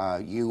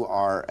 You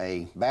are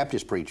a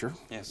Baptist preacher.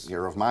 Yes.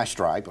 You're of my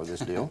stripe of this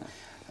deal.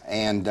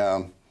 And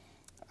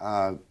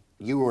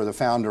you were the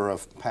founder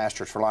of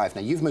Pastors for Life.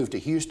 Now, you've moved to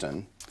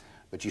Houston,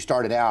 but you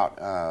started out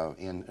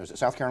was it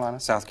South Carolina?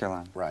 South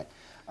Carolina. Right.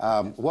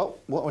 What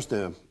was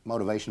the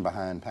motivation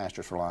behind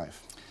Pastors for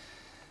Life?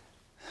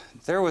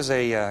 There was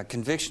a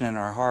conviction in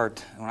our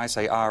heart. When I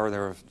say our,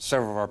 there were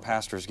several of our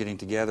pastors getting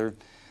together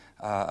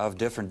of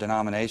different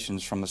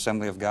denominations, from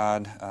Assembly of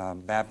God,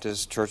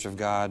 Baptist, Church of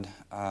God,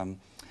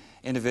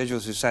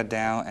 individuals who sat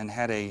down and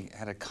had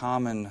a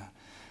common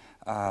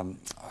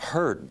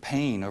hurt,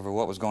 pain over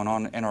what was going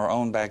on in our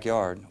own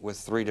backyard with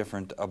 3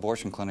 different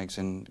abortion clinics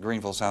in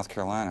Greenville, South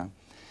Carolina.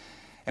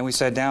 And we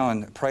sat down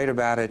and prayed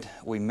about it.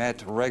 We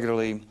met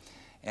regularly,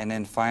 and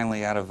then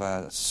finally, out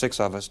of 6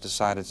 of us,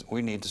 decided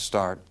we need to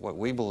start what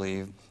we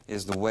believe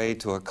is the way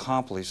to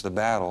accomplish the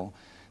battle,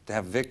 to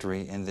have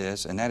victory in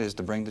this, and that is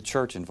to bring the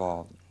church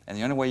involved. And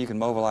the only way you can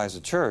mobilize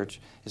the church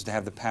is to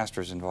have the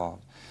pastors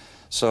involved.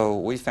 So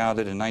we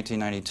founded in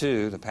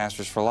 1992 the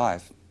Pastors for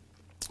Life.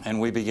 And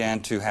we began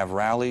to have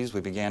rallies,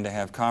 we began to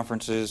have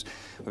conferences,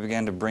 we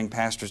began to bring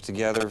pastors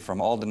together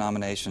from all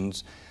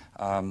denominations.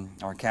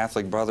 Our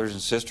Catholic brothers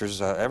and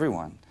sisters,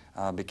 everyone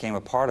became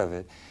a part of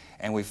it.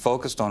 And we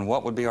focused on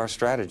what would be our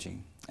strategy.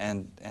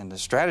 And the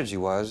strategy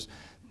was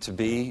to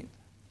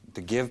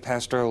give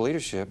pastoral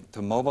leadership,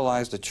 to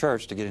mobilize the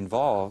church to get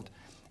involved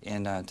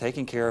in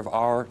taking care of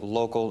our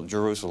local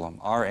Jerusalem,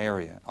 our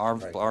area,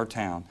 our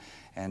town.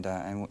 And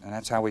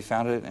that's how we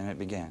founded it, and it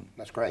began.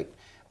 That's great.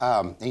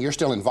 And you're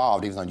still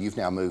involved, even though you've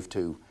now moved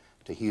to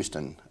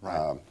Houston.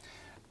 Right.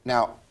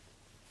 Now,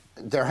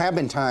 there have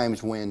been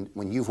times when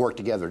you've worked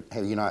together.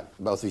 Have you not,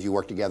 both of you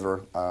worked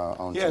together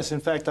on? Yes,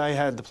 in fact, I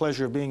had the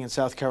pleasure of being in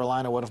South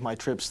Carolina. One of my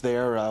trips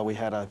there, we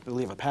had, I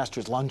believe, a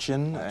pastor's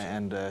luncheon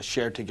and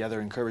shared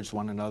together, encouraged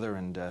one another,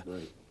 and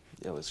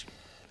it was.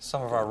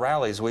 Some of our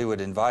rallies, we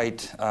would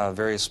invite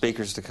various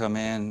speakers to come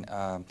in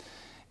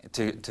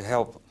to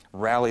help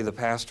rally the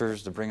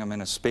pastors, to bring them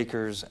in as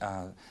speakers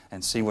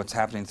and see what's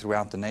happening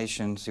throughout the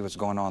nation, see what's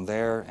going on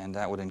there, and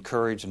that would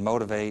encourage and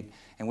motivate,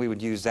 and we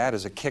would use that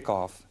as a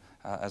kickoff,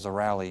 as a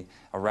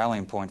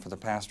rallying point for the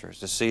pastors,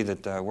 to see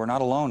that we're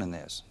not alone in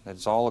this, that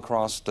it's all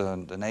across the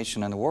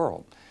nation and the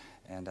world,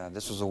 and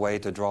this was a way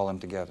to draw them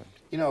together.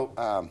 You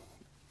know,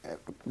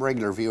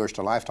 regular viewers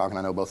to LifeTalk, and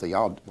I know both of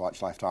y'all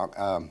watch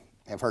LifeTalk,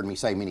 have heard me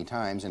say many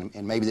times,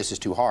 and maybe this is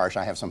too harsh,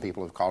 I have some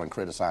people who've called and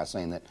criticized,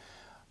 saying that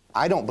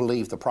I don't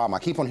believe the problem. I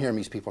keep on hearing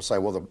these people say,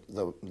 well,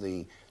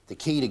 the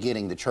key to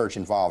getting the church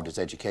involved is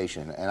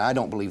education, and I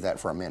don't believe that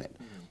for a minute.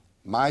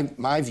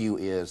 Mm-hmm. My view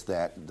is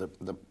that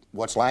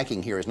what's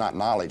lacking here is not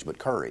knowledge but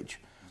courage.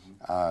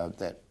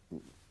 Mm-hmm. That,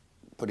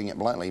 putting it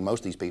bluntly, most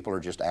of these people are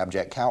just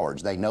abject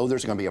cowards. They know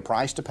there's going to be a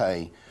price to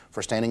pay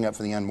for standing up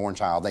for the unborn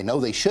child. They know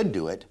they should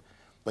do it,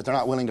 but they're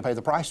not willing to pay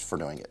the price for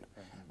doing it.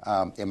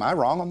 Am I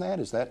wrong on that?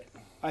 Is that?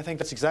 I think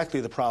that's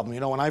exactly the problem. You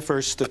know, when I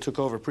first took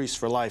over Priests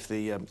for Life,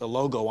 the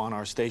logo on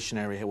our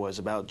stationery was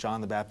about John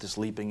the Baptist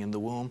leaping in the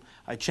womb.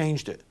 I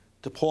changed it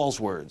to Paul's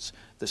words.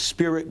 The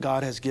spirit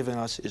God has given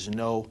us is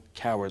no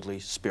cowardly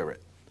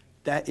spirit.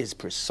 That is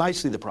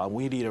precisely the problem.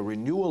 We need a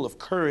renewal of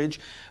courage,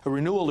 a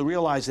renewal to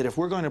realize that if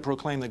we're going to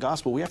proclaim the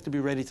gospel, we have to be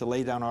ready to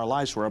lay down our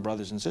lives for our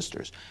brothers and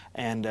sisters.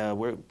 And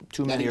we're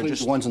too many are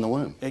just the ones in the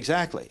womb.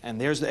 Exactly.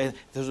 And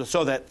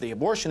so that the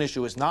abortion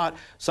issue is not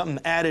something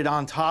added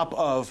on top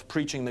of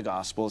preaching the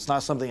gospel. It's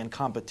not something in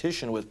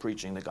competition with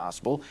preaching the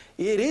gospel.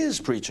 It is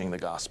preaching the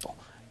gospel.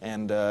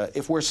 And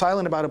if we're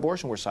silent about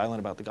abortion, we're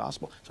silent about the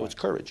gospel. So it's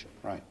courage.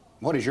 Right.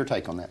 What is your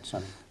take on that,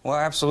 Sonny? Well,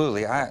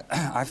 absolutely.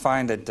 I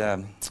find that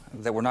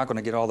that we're not going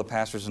to get all the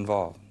pastors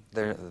involved.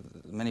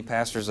 Many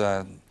pastors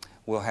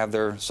will have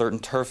their certain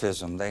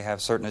turfism. They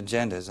have certain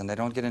agendas, and they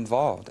don't get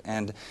involved.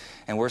 And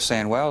we're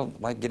saying, well,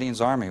 like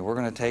Gideon's army, we're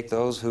going to take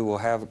those who will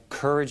have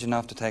courage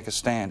enough to take a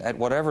stand at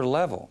whatever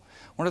level.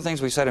 One of the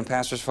things we said in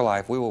Pastors for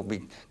Life, we will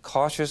be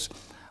cautious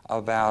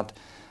about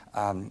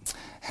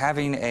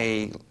having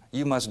a,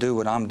 you must do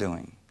what I'm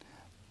doing.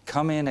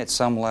 Come in at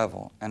some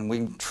level, and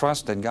we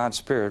trust that God's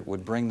Spirit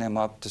would bring them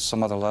up to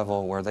some other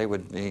level where they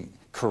would be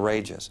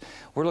courageous.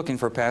 We're looking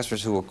for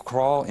pastors who will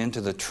crawl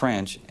into the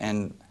trench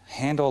and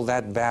handle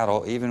that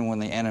battle even when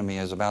the enemy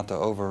is about to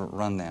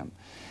overrun them.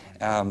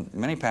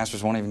 Many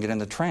pastors won't even get in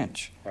the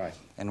trench. Right.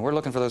 And we're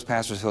looking for those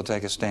pastors who will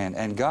take a stand.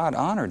 And God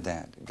honored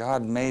that.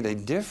 God made a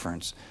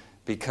difference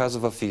because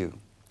of a few.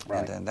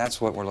 Right. And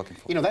that's what we're looking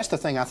for. You know, that's the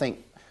thing I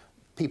think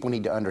people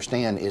need to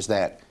understand is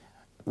that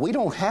we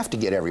don't have to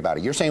get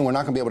everybody. You're saying we're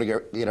not going to be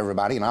able to get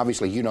everybody, and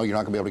obviously you know you're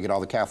not going to be able to get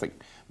all the Catholic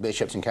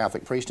bishops and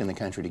Catholic priests in the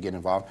country to get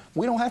involved.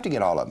 We don't have to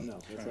get all of them. No,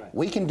 that's right.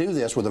 We can do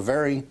this with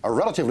a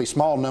relatively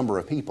small number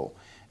of people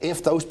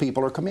if those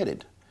people are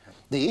committed.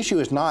 The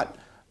issue is not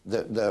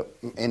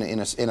in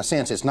a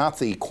sense, it's not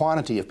the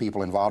quantity of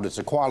people involved, it's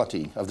the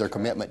quality of their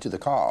commitment to the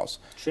cause.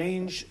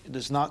 Change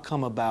does not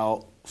come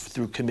about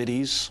through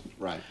committees.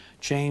 Right.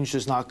 Change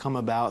does not come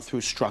about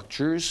through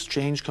structures.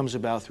 Change comes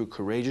about through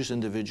courageous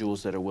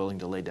individuals that are willing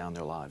to lay down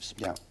their lives.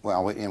 Yeah.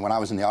 Well, and when I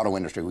was in the auto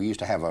industry, we used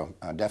to have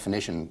a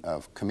definition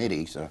of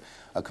committees.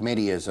 A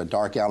committee is a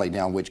dark alley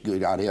down which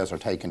good ideas are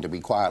taken to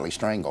be quietly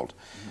strangled.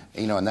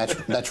 You know, and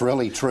that's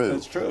really true.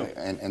 That's true.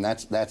 And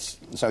that's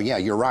so. Yeah,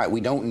 you're right.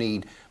 We don't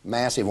need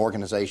massive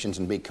organizations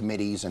and big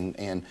committees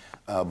and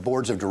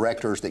boards of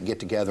directors that get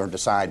together and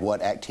decide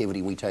what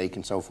activity we take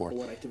and so forth.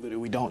 What activity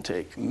we don't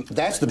take.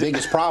 That's the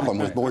biggest problem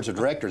with boards of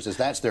directors is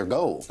that's their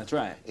goal. That's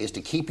right. Is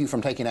to keep you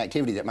from taking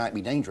activity that might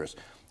be dangerous.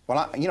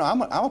 Well,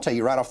 I'll tell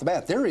you right off the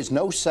bat, there is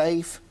no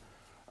safe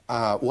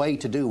way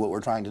to do what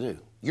we're trying to do.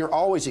 You're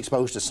always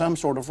exposed to some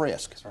sort of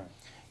risk. That's right.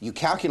 You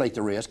calculate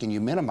the risk and you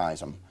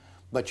minimize them,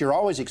 but you're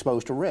always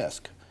exposed to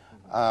risk.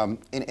 I'll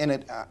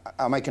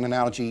make an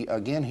analogy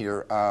again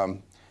here.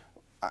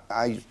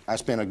 I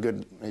spent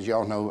as you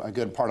all know, a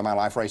good part of my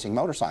life racing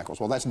motorcycles.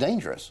 Well, that's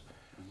dangerous.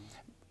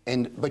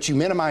 But you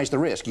minimize the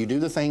risk. You do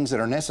the things that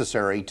are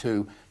necessary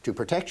to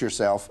protect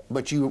yourself,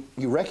 but you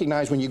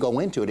recognize when you go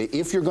into it,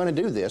 if you're going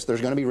to do this, there's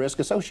going to be risk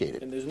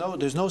associated. And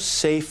there's no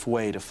safe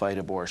way to fight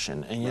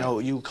abortion. And you know,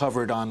 you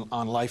covered on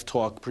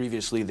LifeTalk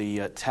previously the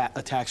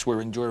attacks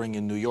we're enduring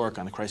in New York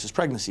on the crisis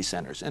pregnancy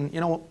centers. And you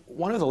know,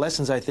 one of the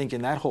lessons I think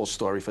in that whole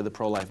story for the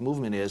pro-life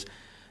movement is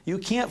you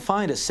can't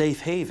find a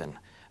safe haven.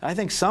 I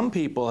think some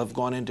people have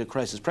gone into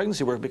crisis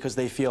pregnancy work because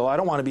they feel, I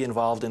don't want to be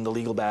involved in the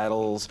legal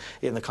battles,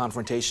 in the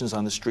confrontations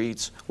on the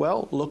streets.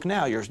 Well, look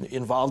now, you're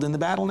involved in the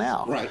battle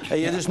now. Right.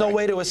 There's no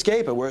way to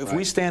escape it. If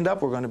we stand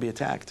up, we're going to be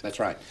attacked. That's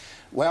right.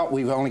 Well,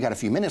 we've only got a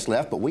few minutes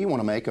left, but we want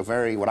to make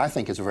what I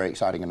think is a very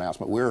exciting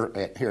announcement. We're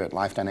here at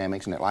Life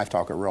Dynamics and at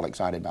LifeTalk are real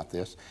excited about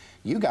this.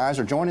 You guys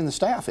are joining the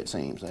staff, it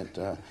seems.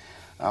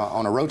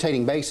 On a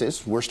rotating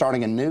basis, we're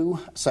starting a new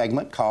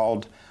segment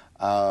called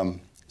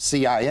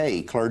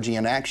CIA, Clergy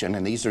in Action,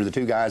 and these are the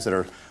two guys that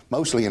are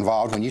mostly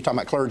involved. When you talk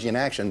about clergy in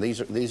action,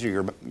 these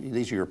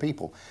are your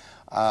people.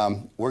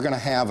 We're going to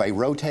have a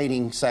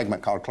rotating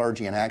segment called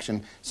Clergy in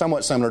Action,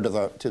 somewhat similar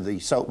to the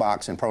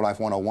soapbox in Pro-Life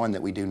 101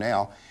 that we do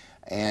now.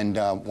 And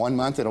 1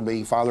 month it'll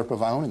be Father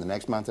Pavone, and the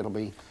next month it'll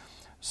be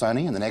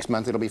Sonny, and the next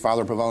month it'll be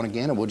Father Pavone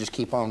again, and we'll just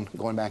keep on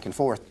going back and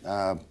forth.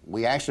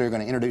 We actually are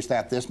going to introduce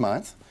that this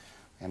month,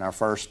 and our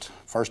first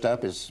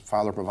up is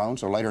Father Pavone.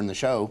 So later in the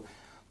show,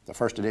 the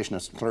first edition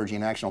of Clergy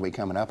in Action will be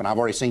coming up, and I've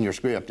already seen your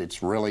script.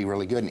 It's really,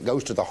 really good, and it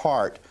goes to the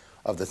heart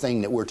of the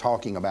thing that we're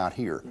talking about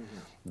here,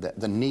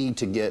 the need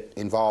to get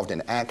involved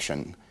in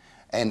action,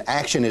 and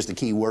action is the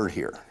key word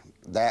here.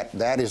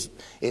 That is,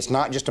 it's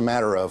not just a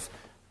matter of,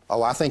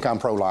 oh, I think I'm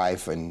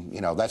pro-life, and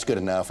you know that's good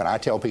enough, and I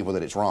tell people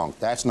that it's wrong.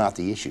 That's not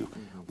the issue.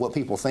 What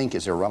people think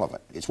is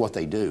irrelevant. It's what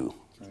they do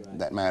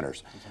that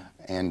matters.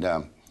 And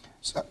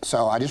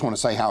so I just want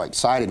to say how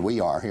excited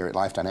we are here at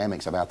Life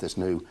Dynamics about this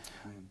new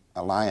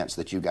alliance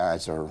that you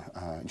guys are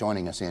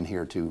joining us in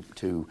here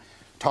to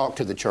talk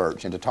to the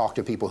church and to talk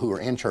to people who are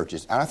in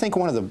churches. And I think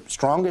one of the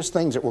strongest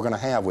things that we're going to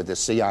have with this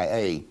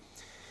CIA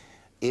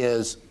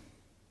is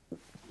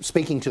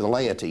speaking to the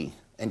laity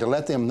and to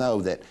let them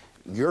know that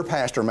your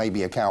pastor may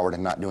be a coward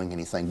and not doing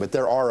anything, but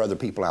there are other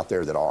people out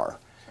there that are,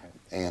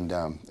 and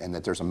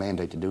that there's a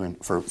mandate to do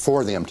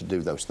for them to do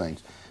those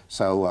things.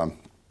 So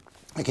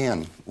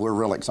again, we're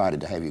real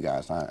excited to have you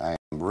guys.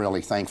 I'm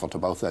really thankful to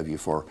both of you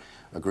for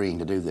agreeing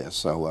to do this.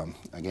 So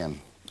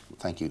again,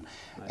 thank you.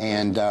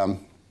 And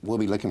we'll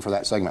be looking for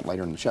that segment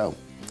later in the show.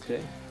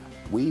 Okay.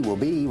 We will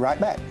be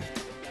right back.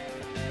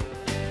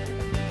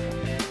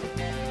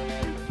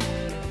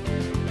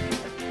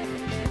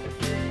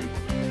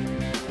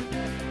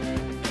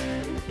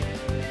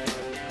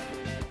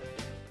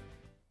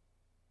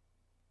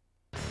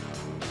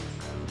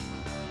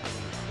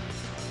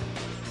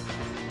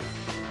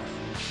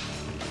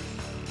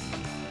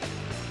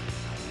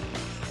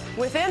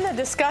 Within the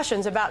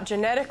discussions about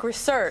genetic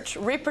research,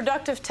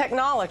 reproductive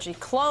technology,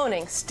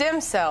 cloning, stem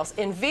cells,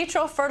 in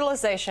vitro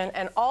fertilization,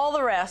 and all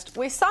the rest,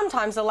 we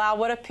sometimes allow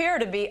what appear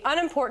to be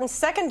unimportant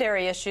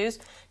secondary issues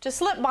to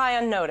slip by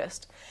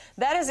unnoticed.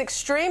 That is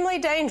extremely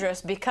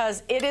dangerous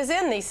because it is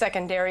in these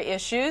secondary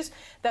issues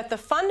that the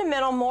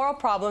fundamental moral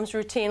problems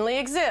routinely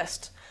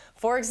exist.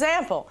 For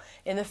example,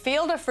 in the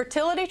field of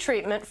fertility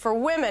treatment for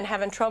women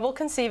having trouble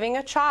conceiving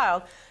a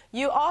child,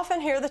 you often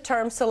hear the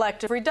term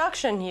selective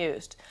reduction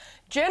used.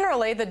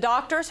 Generally, the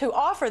doctors who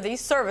offer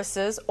these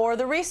services or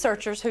the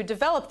researchers who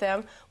develop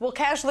them will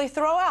casually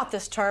throw out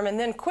this term and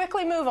then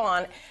quickly move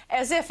on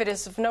as if it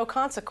is of no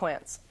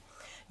consequence.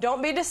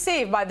 Don't be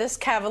deceived by this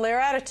cavalier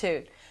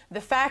attitude. The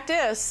fact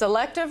is,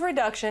 selective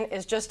reduction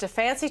is just a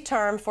fancy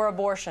term for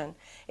abortion.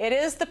 It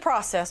is the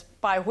process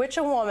by which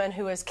a woman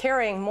who is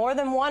carrying more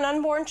than one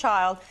unborn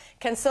child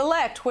can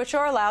select which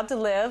are allowed to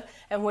live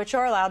and which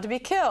are allowed to be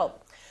killed.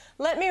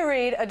 Let me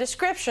read a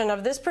description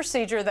of this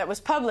procedure that was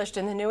published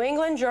in the New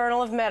England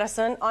Journal of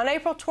Medicine on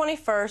April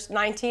 21,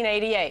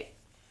 1988.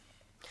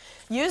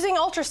 Using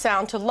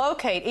ultrasound to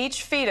locate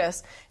each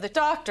fetus, the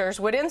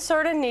doctors would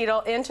insert a needle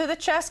into the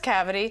chest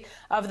cavity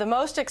of the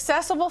most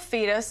accessible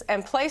fetus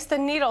and place the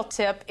needle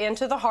tip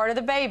into the heart of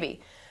the baby.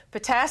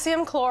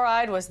 Potassium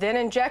chloride was then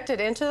injected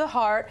into the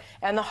heart,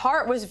 and the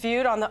heart was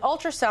viewed on the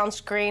ultrasound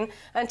screen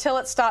until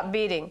it stopped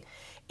beating.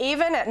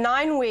 Even at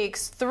 9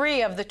 weeks,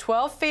 3 of the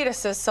 12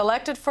 fetuses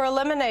selected for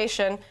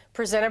elimination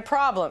presented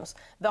problems.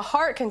 The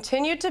heart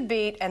continued to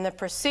beat and the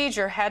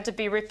procedure had to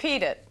be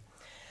repeated.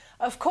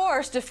 Of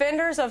course,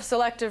 defenders of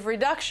selective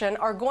reduction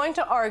are going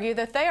to argue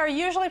that they are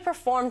usually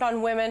performed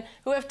on women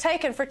who have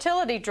taken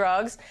fertility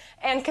drugs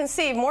and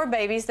conceive more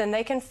babies than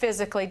they can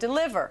physically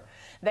deliver.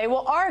 They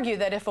will argue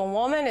that if a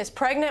woman is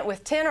pregnant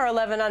with 10 or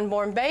 11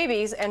 unborn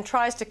babies and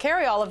tries to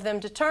carry all of them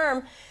to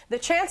term, the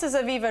chances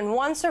of even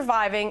one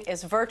surviving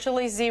is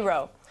virtually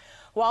zero.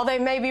 While they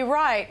may be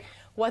right,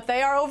 what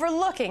they are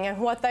overlooking and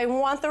what they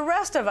want the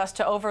rest of us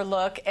to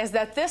overlook is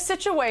that this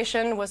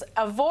situation was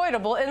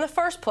avoidable in the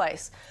first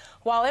place.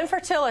 While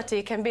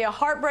infertility can be a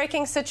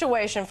heartbreaking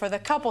situation for the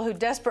couple who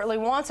desperately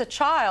wants a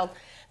child,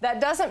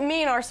 that doesn't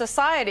mean our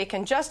society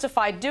can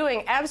justify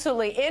doing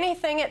absolutely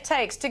anything it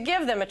takes to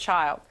give them a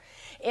child.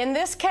 In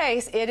this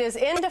case, it is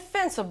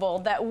indefensible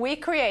that we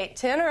create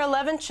 10 or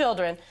 11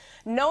 children,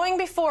 knowing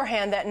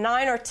beforehand that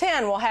 9 or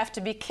 10 will have to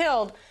be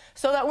killed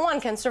so that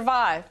one can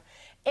survive.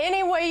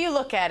 Any way you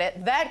look at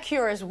it, that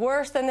cure is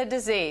worse than the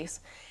disease.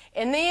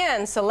 In the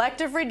end,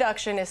 selective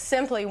reduction is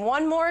simply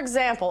one more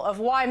example of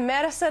why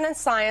medicine and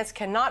science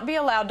cannot be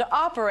allowed to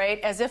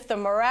operate as if the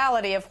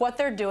morality of what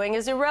they're doing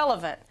is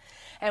irrelevant.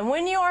 And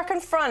when you are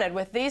confronted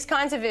with these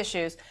kinds of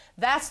issues,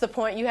 that's the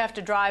point you have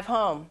to drive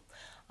home.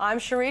 I'm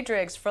Cherie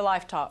Driggs for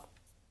LifeTalk.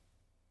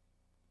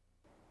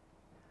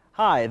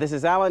 Hi, this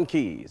is Alan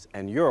Keyes,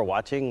 and you're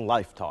watching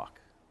LifeTalk.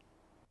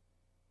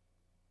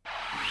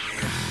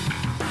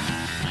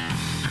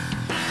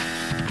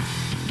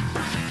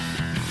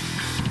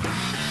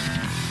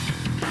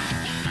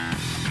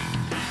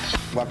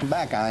 Welcome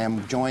back. I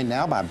am joined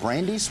now by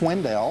Brandy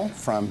Swindell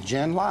from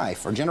Gen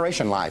Life, or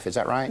Generation Life, is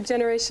that right?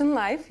 Generation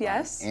Life,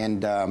 yes.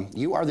 And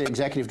you are the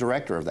executive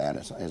director of that,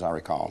 as I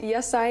recall.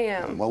 Yes, I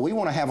am. Well, we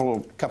want to have a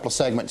couple of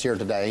segments here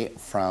today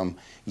from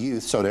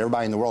youth so that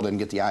everybody in the world doesn't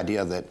get the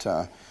idea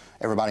that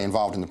everybody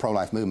involved in the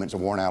pro-life movement is a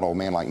worn-out old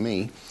man like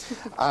me.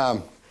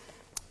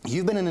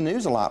 You've been in the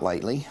news a lot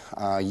lately.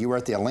 You were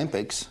at the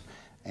Olympics,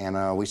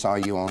 and we saw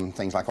you on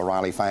things like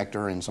O'Reilly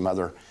Factor and some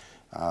other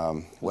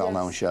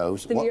well-known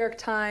shows. The New York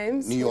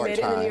Times. New York Times.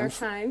 In the New York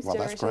Times. Well,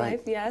 that's great.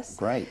 Life, yes.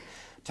 Great.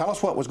 Tell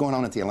us what was going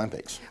on at the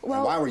Olympics.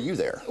 Well, and why were you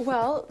there?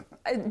 Well,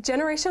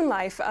 Generation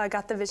Life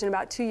got the vision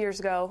about 2 years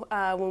ago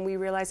when we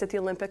realized that the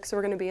Olympics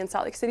were going to be in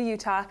Salt Lake City,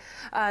 Utah,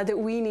 that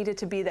we needed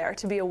to be there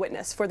to be a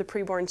witness for the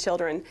preborn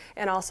children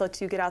and also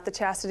to get out the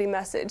chastity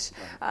message.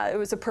 It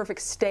was a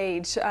perfect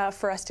stage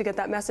for us to get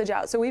that message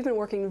out. So we've been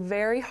working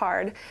very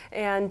hard,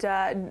 and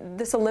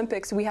this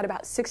Olympics, we had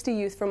about 60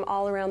 youth from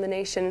all around the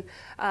nation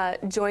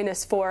join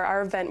us for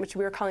our event, which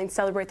we were calling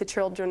Celebrate the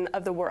Children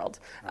of the World.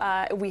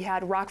 We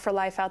had Rock for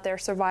Life out there,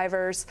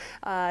 survivors,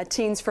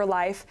 Teens for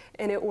Life,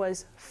 and it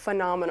was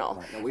phenomenal.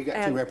 Right. Now, we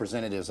got two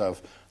representatives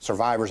of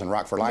Survivors and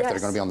Rock for Life that are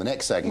going to be on the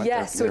next segment.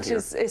 Yes, which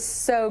is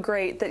so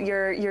great that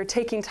you're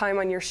taking time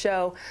on your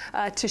show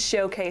to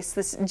showcase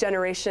this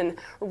generation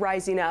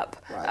rising up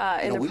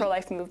in the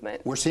pro-life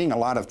movement. We're seeing a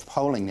lot of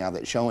polling now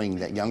that's showing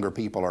that younger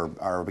people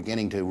are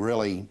beginning to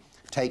really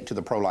take to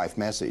the pro-life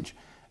message,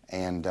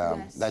 and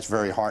that's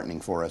very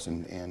heartening for us.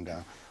 And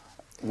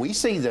we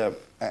see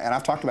and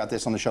I've talked about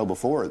this on the show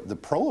before, the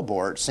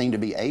pro-abort seem to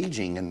be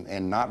aging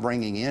and not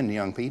bringing in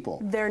young people.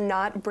 They're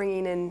not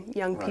bringing in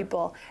young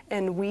people,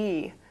 and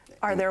we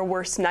are their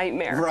worst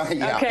nightmare. Right,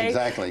 yeah, okay?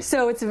 exactly.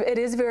 So it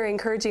is very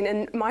encouraging.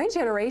 And my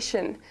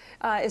generation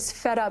is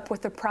fed up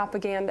with the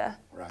propaganda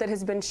that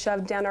has been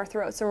shoved down our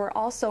throats. And we're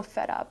also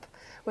fed up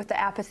with the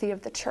apathy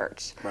of the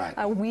church.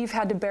 Right. We've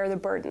had to bear the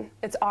burden.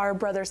 It's our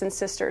brothers and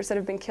sisters that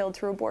have been killed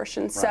through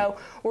abortion. Right. So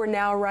we're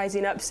now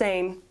rising up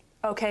saying,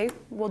 okay,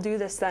 we'll do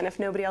this then if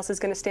nobody else is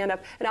going to stand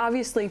up. And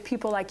obviously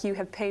people like you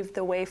have paved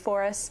the way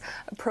for us,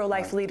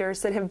 pro-life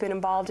leaders that have been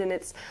involved, and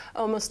it's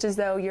almost as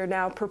though you're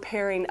now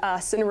preparing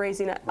us and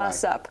raising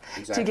us up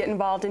to get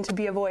involved and to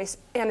be a voice.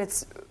 And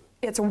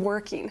it's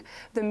working.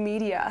 The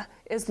media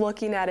is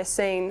looking at us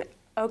saying,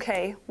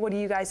 okay, what do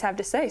you guys have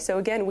to say? So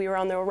again, we were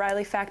on the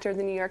O'Reilly Factor,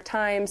 the New York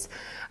Times,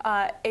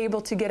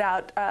 able to get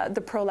out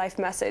the pro-life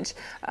message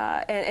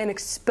and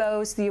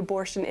expose the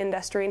abortion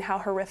industry and how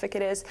horrific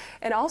it is.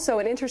 And also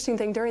an interesting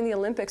thing, during the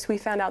Olympics, we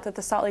found out that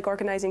the Salt Lake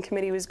Organizing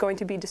Committee was going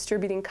to be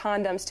distributing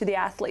condoms to the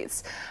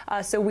athletes.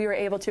 So we were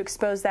able to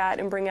expose that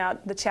and bring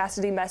out the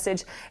chastity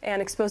message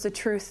and expose the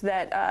truth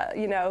that,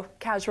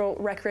 casual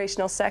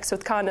recreational sex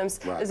with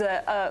condoms is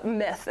a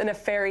myth and a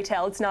fairy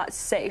tale. It's not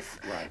safe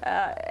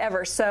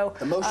ever. So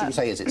the most you can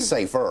say is it's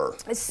safer.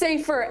 It's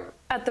safer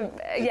at the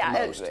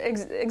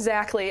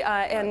exactly.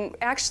 And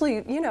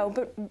actually,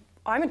 but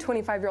I'm a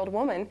 25-year-old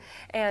woman,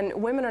 and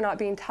women are not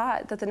being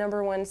taught that the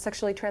 #1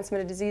 sexually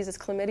transmitted disease is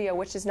chlamydia,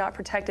 which is not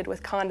protected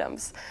with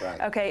condoms. Right.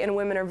 Okay, and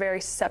women are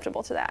very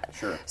susceptible to that.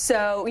 Sure.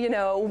 So,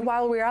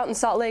 while we were out in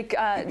Salt Lake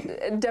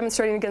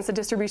demonstrating against the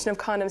distribution of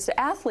condoms to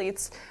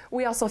athletes,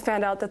 we also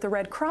found out that the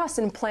Red Cross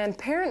and Planned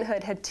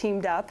Parenthood had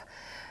teamed up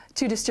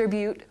to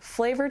distribute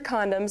flavored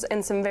condoms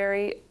and some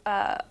very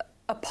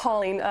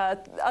appalling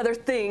other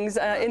things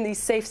in these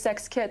safe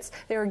sex kits.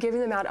 They were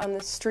giving them out on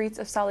the streets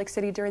of Salt Lake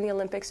City during the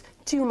Olympics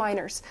to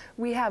minors.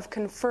 We have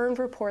confirmed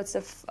reports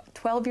of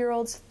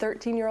 12-year-olds,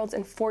 13-year-olds,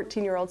 and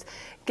 14-year-olds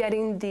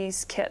getting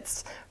these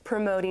kits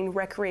promoting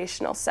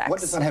recreational sex. What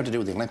does that have to do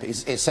with the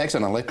Olympics? Is sex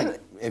an Olympic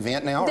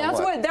event now?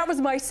 That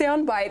was my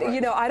soundbite.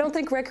 Right. I don't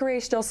think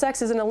recreational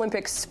sex is an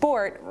Olympic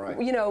sport. Right.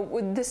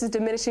 This is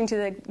diminishing to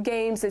the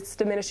games. It's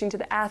diminishing to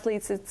the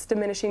athletes. It's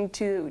diminishing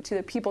to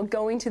the people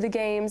going to the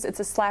games. It's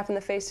a slap in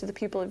the face to the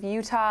people of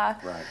Utah.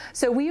 Right.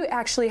 So we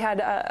actually had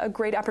a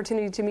great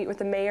opportunity to meet with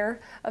the mayor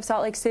of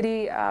Salt Lake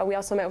City. We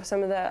also met with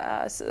some of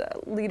the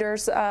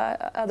leaders,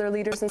 other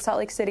leaders in Salt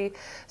Lake City.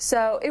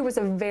 So it was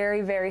a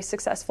very, very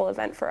successful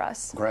event for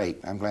us. Great.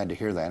 I'm glad to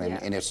hear that.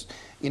 And it's,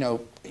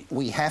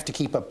 we have to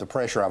keep up the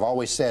pressure. I've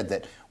always said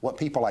that what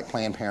people like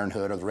Planned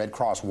Parenthood or the Red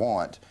Cross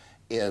want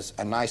is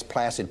a nice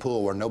placid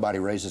pool where nobody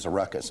raises a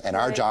ruckus. And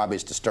our job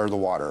is to stir the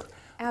water.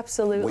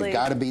 Absolutely. We've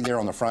got to be there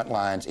on the front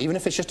lines, even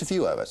if it's just a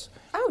few of us.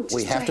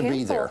 We have to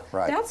be there.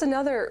 Right. That's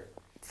another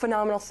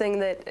phenomenal thing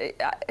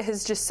that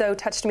has just so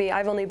touched me.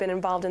 I've only been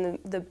involved in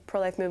the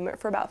pro-life movement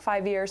for about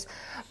 5 years,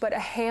 but a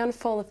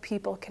handful of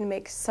people can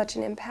make such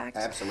an impact.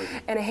 Absolutely.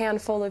 And a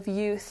handful of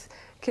youth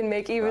can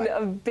make even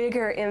a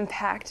bigger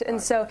impact.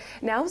 And so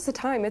now's the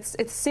time. It's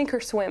sink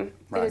or swim.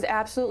 It is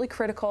absolutely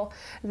critical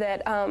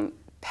that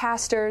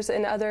pastors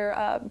and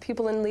other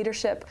people in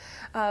leadership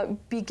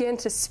begin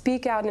to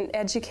speak out and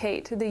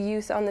educate the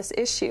youth on this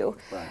issue.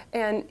 Right.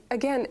 And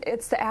again,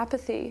 it's the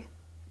apathy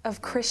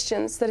of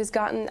Christians that has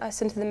gotten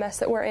us into the mess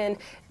that we're in,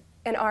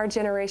 and our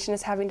generation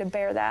is having to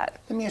bear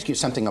that. Let me ask you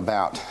something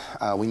about,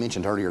 we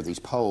mentioned earlier these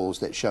polls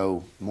that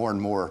show more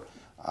and more,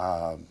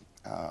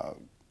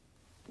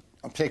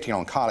 particularly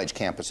on college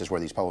campuses where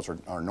these polls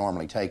are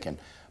normally taken,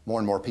 more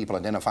and more people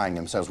identifying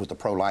themselves with the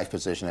pro-life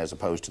position as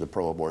opposed to the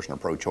pro-abortion or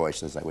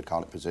pro-choice, as they would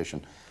call it,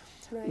 position.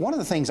 Right. One of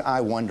the things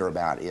I wonder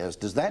about is,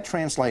 does that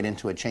translate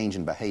into a change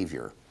in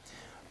behavior?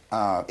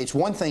 It's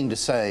one thing to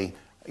say,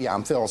 yeah,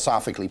 I'm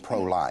philosophically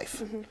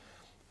pro-life,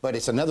 but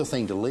it's another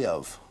thing to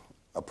live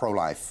a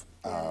pro-life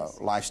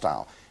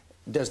lifestyle.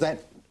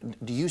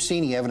 Do you see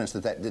any evidence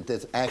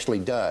that actually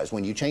does,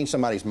 when you change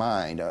somebody's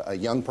mind, a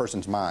young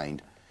person's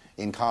mind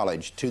in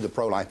college to the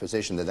pro-life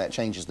position, that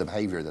changes the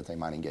behavior that they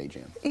might engage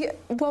in? Yeah,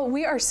 well,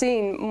 we are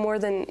seeing more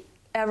than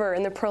ever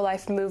in the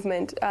pro-life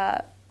movement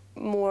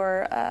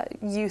more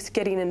youth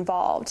getting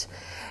involved.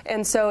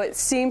 And so it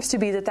seems to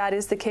be that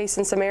is the case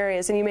in some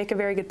areas. And you make a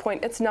very good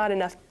point. It's not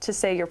enough to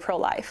say you're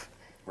pro-life.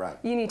 Right.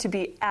 You need to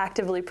be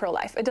actively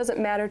pro-life. It doesn't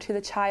matter to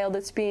the child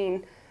that's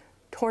being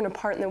torn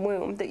apart in the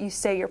womb that you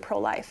say you're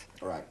pro-life.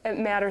 Right. It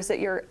matters that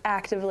you're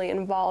actively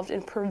involved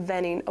in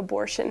preventing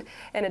abortion.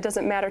 And it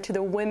doesn't matter to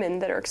the women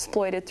that are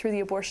exploited through the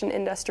abortion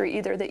industry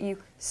either that you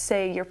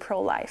say you're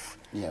pro-life.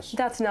 Yes.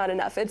 That's not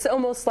enough. It's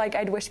almost like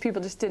I'd wish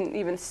people just didn't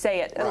even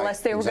say it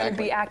unless they were going to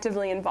be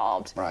actively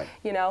involved. Right.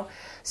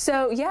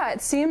 So yeah,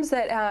 it seems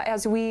that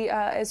as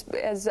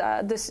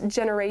this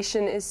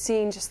generation is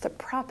seeing just the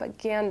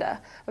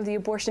propaganda of the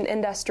abortion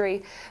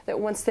industry, that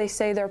once they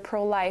say they're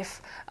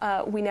pro-life,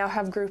 we now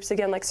have groups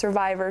again like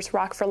Survivors,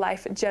 Rock for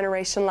Life,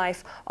 Generation Life,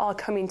 all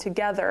coming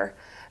together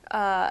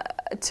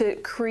to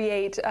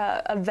create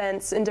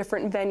events in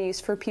different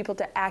venues for people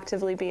to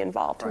actively be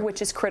involved,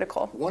 which is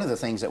critical. One of the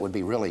things that would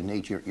be really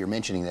neat, you're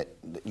mentioning that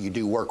you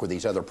do work with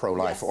these other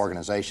pro-life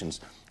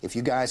organizations. If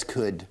you guys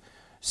could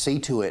see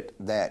to it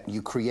that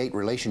you create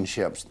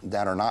relationships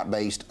that are not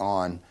based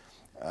on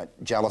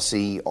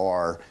jealousy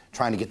or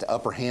trying to get the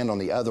upper hand on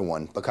the other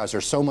one, because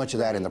there's so much of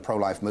that in the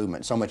pro-life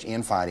movement, so much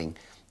infighting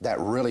that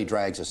really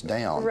drags us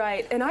down.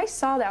 Right, and I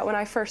saw that when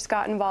I first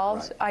got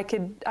involved.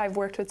 I've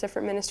worked with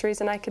different ministries,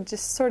 and I could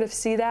just sort of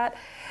see that,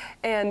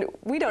 and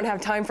we don't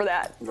have time for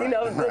that. You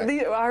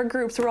know, our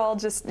groups were all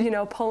just, you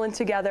know, pulling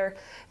together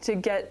to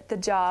get the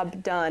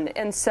job done,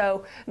 and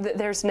so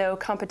there's no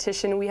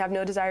competition. We have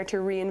no desire to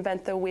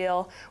reinvent the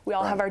wheel. We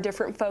all have our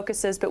different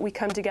focuses, but we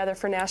come together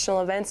for national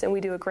events, and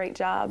we do a great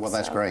job. Well,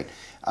 that's great.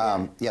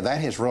 Yeah,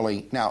 that has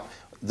really, now,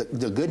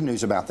 the good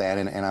news about that,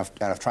 and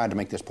I've tried to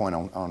make this point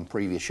on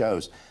previous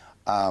shows,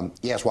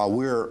 yes, while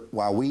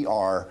we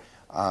are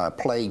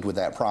plagued with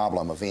that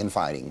problem of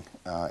infighting,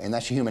 and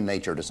that's human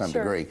nature to some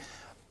degree,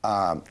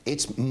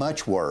 it's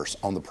much worse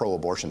on the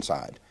pro-abortion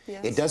side.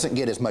 Yes. It doesn't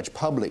get as much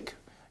public.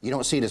 You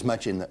don't see it as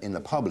much in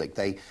the public.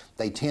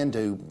 They tend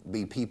to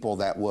be people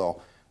that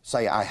will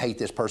say, I hate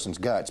this person's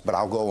guts, but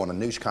I'll go on a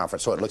news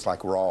conference so it looks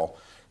like we're all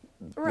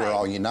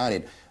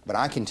united. But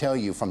I can tell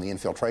you from the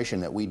infiltration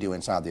that we do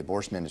inside the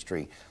abortion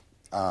industry,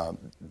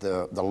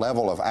 the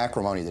level of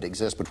acrimony that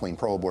exists between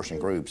pro-abortion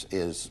groups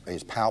is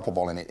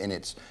palpable, and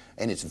it's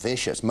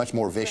vicious, much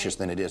more vicious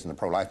than it is in the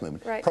pro-life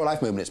movement.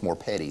 Pro-life movement is more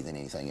petty than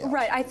anything else.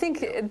 Right. I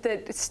think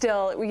that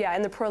still, yeah,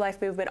 in the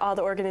pro-life movement, all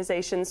the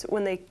organizations,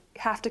 when they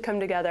have to come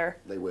together,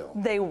 they will.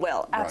 They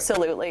will,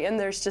 absolutely. And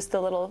there's just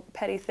the little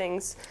petty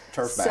things.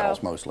 Turf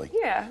battles mostly.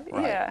 Yeah,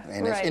 yeah.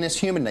 And it's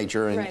human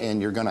nature, and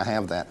you're going to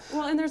have that.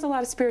 Well, and there's a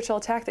lot of spiritual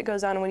attack that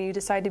goes on when you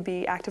decide to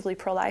be actively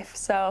pro-life.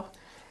 So.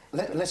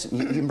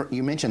 Listen,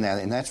 you mentioned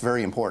that, and that's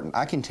very important.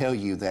 I can tell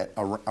you that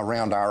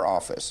around our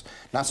office,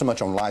 not so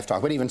much on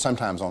LifeTalk, but even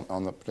sometimes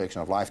on the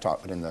prediction of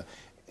LifeTalk, but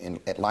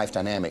at Life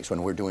Dynamics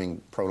when we're doing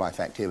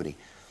pro-life activity,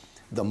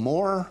 the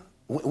more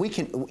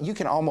you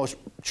can almost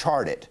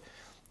chart it.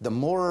 The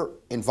more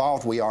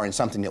involved we are in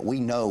something that we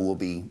know will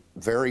be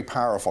very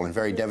powerful and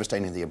very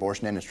devastating to the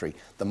abortion industry,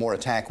 the more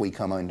attack we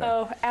come under.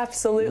 Oh,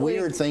 absolutely.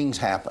 Weird things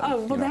happen.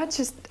 Oh, well, that's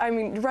just, I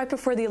mean, right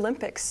before the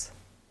Olympics,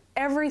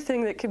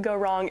 everything that could go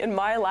wrong in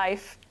my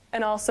life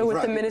and also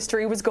with the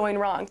ministry was going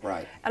wrong.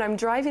 Right. And I'm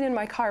driving in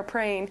my car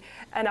praying,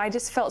 and I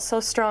just felt so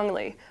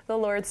strongly the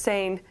Lord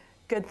saying,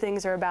 good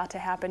things are about to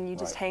happen, you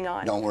just hang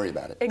on. Don't worry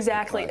about it.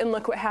 Exactly, and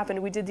look what happened.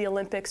 We did the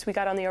Olympics, we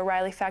got on the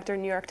O'Reilly Factor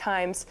in New York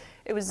Times.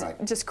 It was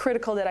just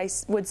critical that I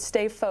would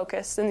stay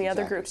focused, and the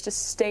other groups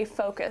just stay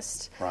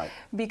focused. Right.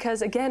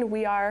 Because again,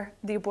 we are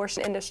the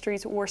abortion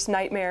industry's worst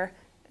nightmare,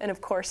 and of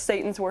course,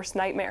 Satan's worst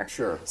nightmare.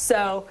 Sure.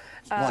 So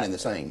one and the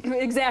same.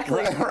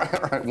 Exactly.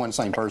 Right. One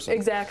same person.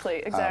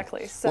 Exactly.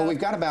 Well, we've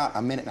got about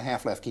a minute and a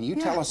half left. Can you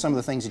tell us some of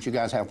the things that you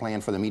guys have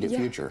planned for the immediate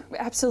future?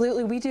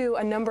 Absolutely. We do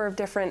a number of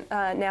different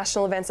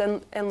national events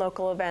and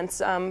local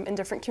events in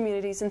different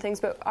communities and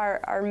things. But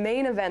our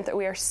main event that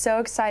we are so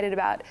excited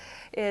about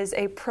is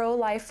a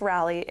pro-life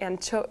rally and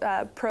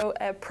a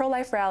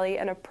pro-life rally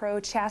and a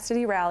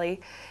pro-chastity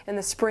rally in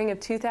the spring of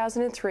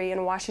 2003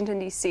 in Washington,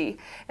 D.C.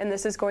 And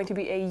this is going to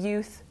be a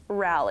youth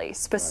rally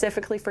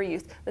specifically for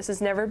youth. This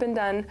has never been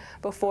done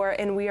before,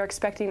 and we are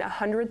expecting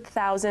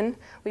 100,000.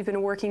 We've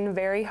been working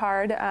very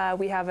hard.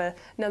 We have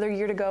another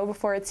year to go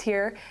before it's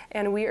here,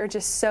 and we are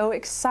just so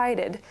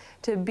excited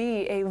to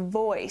be a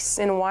voice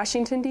in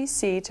Washington,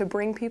 D.C. to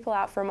bring people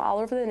out from all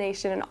over the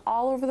nation and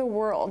all over the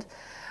world,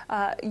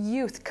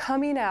 youth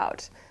coming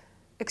out,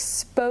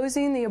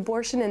 exposing the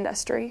abortion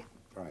industry,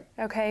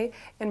 okay,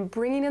 and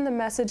bringing in the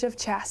message of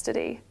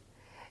chastity,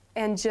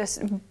 and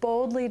just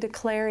boldly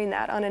declaring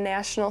that on a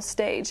national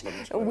stage.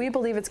 We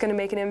believe it's going to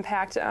make an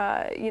impact,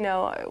 you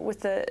know,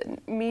 with the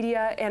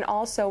media, and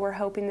also we're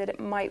hoping that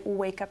it might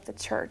wake up the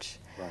church,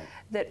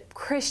 that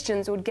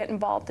Christians would get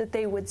involved, that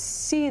they would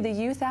see the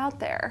youth out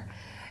there,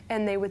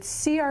 and they would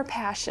see our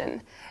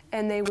passion,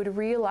 and they would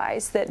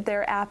realize that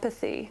their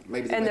apathy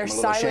and their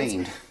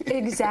silence.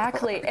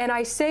 Exactly. And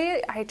I say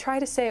it, I try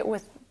to say it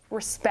with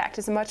respect,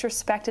 as much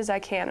respect as I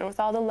can, and with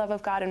all the love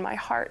of God in my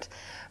heart.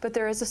 But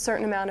there is a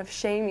certain amount of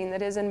shaming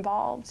that is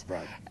involved.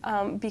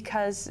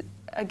 Because,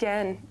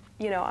 again,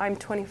 you know, I'm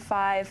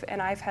 25 and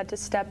I've had to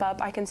step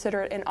up. I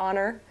consider it an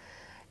honor.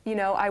 You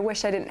know, I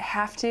wish I didn't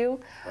have to,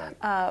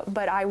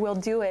 but I will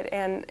do it.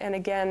 And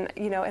again,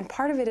 you know, and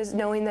part of it is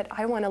knowing that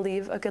I want to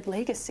leave a good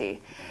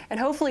legacy. And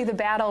hopefully the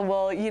battle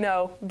will, you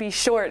know, be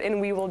short and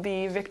we will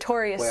be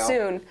victorious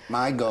soon.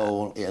 My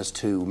goal is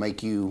to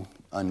make you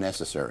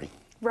unnecessary.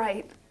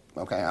 Right.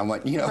 Okay, I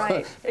want you know,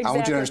 I want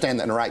you to understand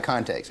that in the right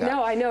context.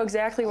 No, I know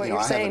exactly what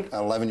you're saying. I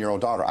have an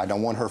 11-year-old daughter. I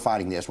don't want her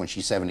fighting this when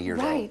she's 70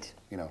 years old.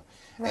 You know,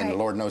 and the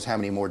Lord knows how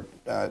many more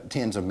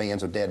tens of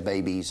millions of dead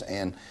babies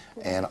and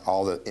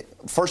all the.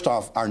 First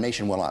off, our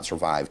nation will not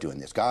survive doing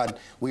this. God,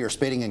 we are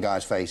spitting in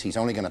God's face. He's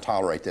only going to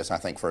tolerate this, I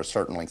think, for a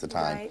certain length of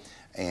time,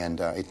 and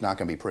it's not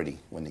going to be pretty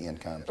when the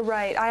end comes.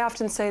 Right. I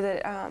often say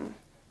that.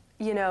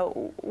 you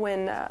know,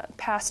 when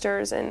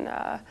pastors and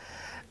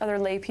other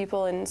lay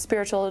people and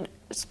spiritual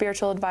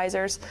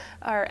advisors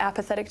are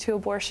apathetic to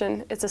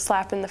abortion, it's a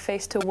slap in the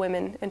face to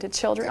women and to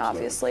children,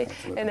 obviously.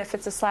 And if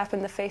it's a slap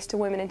in the face to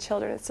women and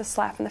children, it's a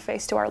slap in the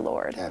face to our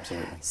Lord.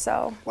 Absolutely.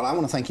 So. Well, I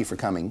want to thank you for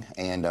coming,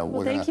 and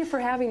thank you for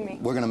having me.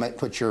 We're going to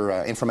put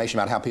your information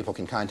about how people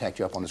can contact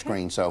you up on the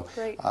screen. So,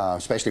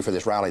 especially for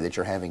this rally that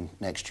you're having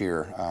next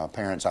year,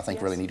 parents, I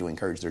think, really need to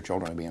encourage their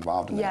children to be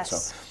involved in that.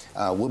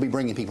 So, we'll be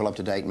bringing people up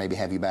to date, maybe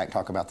have you back,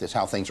 talk about this,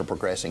 how things are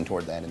progressing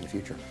toward that in the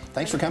future.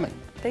 Thanks for coming.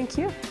 Thank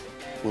you.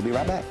 We'll be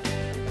right back.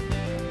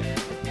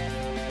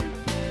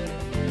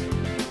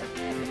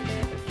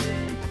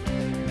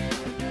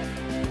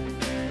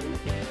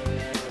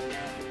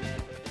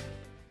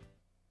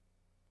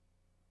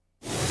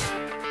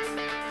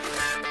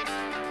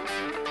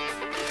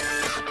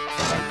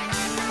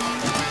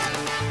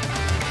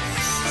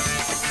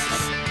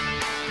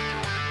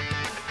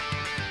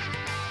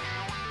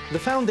 The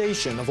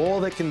foundation of all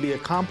that can be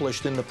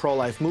accomplished in the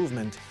pro-life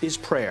movement is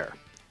prayer.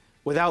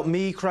 Without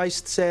me,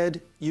 Christ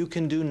said, you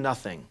can do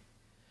nothing.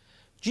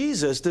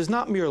 Jesus does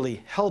not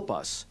merely help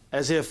us,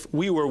 as if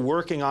we were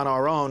working on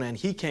our own and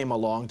he came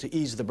along to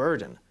ease the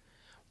burden.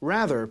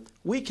 Rather,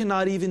 we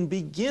cannot even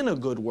begin a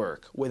good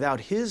work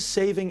without his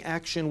saving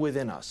action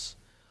within us.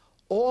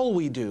 All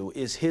we do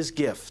is his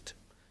gift.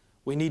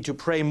 We need to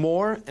pray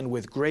more and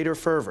with greater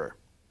fervor.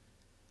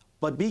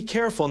 But be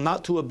careful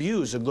not to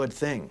abuse a good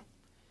thing.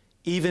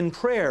 Even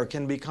prayer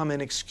can become an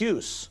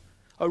excuse,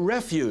 a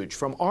refuge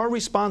from our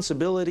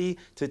responsibility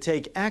to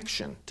take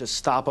action to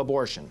stop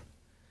abortion.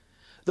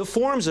 The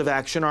forms of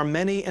action are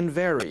many and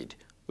varied.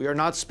 We are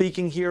not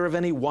speaking here of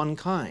any one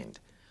kind,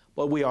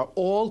 but we are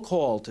all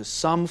called to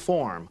some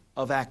form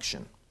of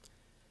action.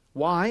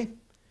 Why?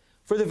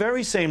 For the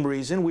very same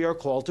reason we are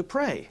called to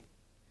pray.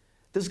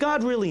 Does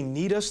God really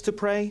need us to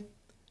pray?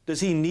 Does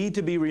he need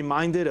to be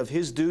reminded of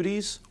his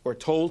duties or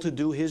told to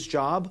do his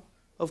job?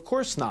 Of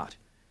course not.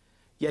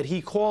 Yet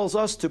he calls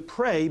us to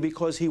pray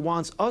because he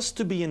wants us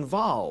to be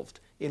involved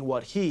in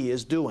what he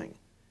is doing.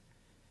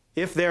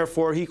 If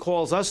therefore he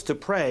calls us to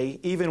pray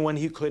even when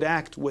he could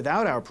act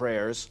without our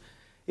prayers,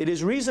 it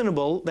is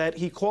reasonable that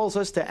he calls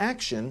us to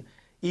action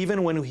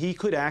even when he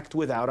could act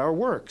without our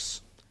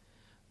works.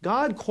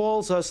 God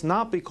calls us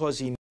not because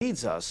he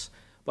needs us,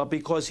 but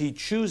because he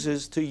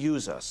chooses to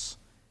use us.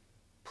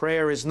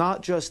 Prayer is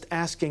not just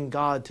asking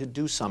God to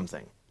do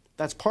something.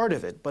 That's part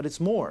of it, but it's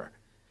more.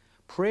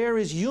 Prayer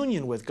is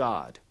union with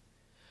God.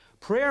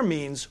 Prayer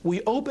means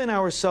we open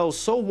ourselves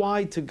so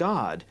wide to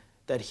God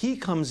that he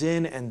comes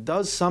in and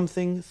does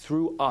something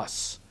through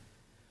us.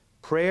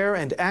 Prayer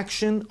and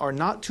action are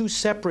not two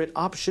separate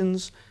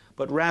options,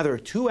 but rather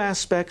two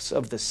aspects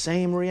of the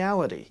same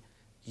reality,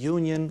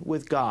 union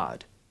with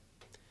God.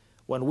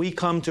 When we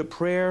come to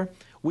prayer,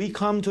 we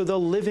come to the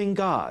living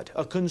God,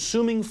 a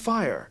consuming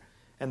fire,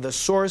 and the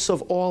source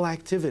of all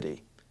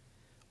activity.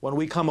 When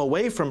we come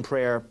away from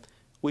prayer,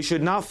 we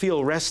should not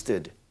feel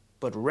rested,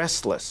 but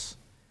restless.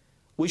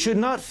 We should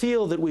not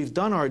feel that we've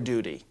done our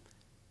duty,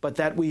 but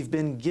that we've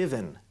been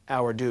given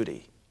our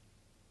duty.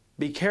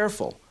 Be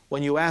careful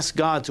when you ask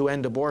God to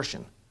end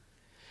abortion.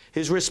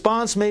 His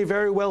response may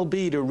very well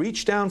be to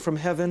reach down from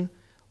heaven,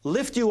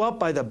 lift you up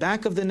by the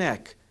back of the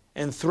neck,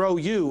 and throw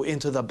you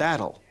into the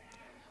battle.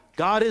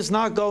 God is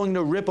not going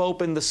to rip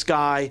open the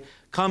sky,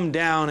 come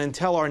down, and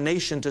tell our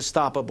nation to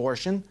stop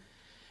abortion.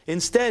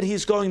 Instead,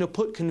 he's going to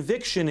put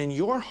conviction in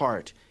your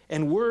heart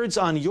and words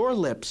on your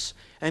lips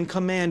and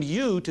command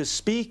you to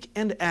speak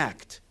and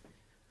act.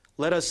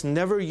 Let us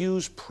never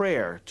use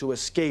prayer to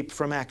escape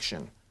from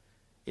action.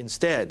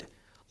 Instead,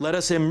 let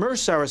us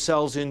immerse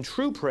ourselves in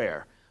true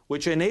prayer,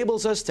 which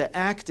enables us to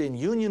act in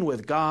union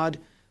with God,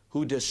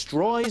 who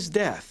destroys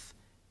death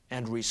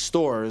and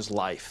restores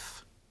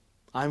life.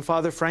 I'm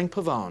Father Frank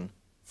Pavone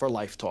for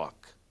LifeTalk.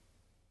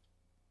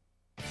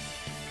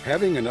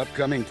 Having an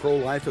upcoming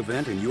pro-life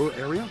event in your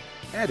area?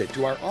 Add it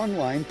to our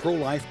online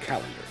pro-life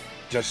calendar.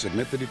 Just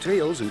submit the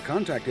details and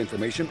contact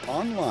information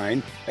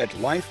online at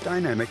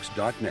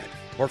lifedynamics.net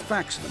or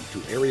fax them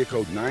to area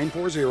code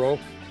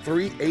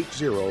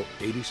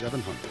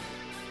 940-380-8700.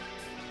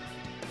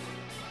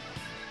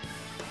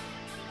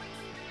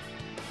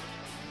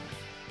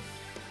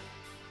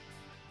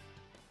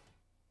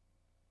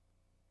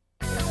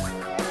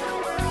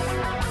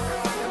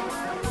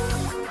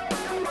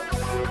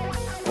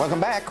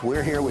 Welcome back.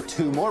 We're here with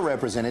two more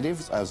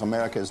representatives of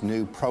America's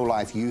new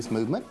pro-life youth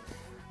movement.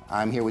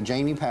 I'm here with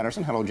Jamie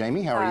Patterson. Hello,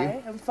 Jamie. How are you?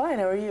 Hi, I'm fine.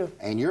 How are you?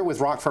 And you're with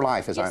Rock for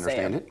Life, as I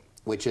understand it,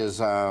 which is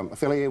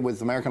affiliated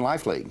with American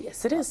Life League.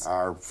 Yes, it is.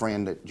 Our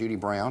friend Judy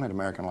Brown at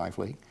American Life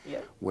League.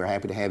 Yep. We're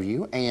happy to have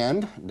you.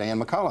 And Dan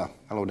McCullough.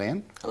 Hello,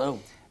 Dan. Hello.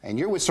 And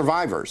you're with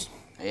Survivors.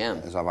 I am.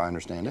 As I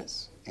understand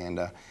it. And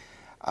I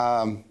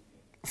want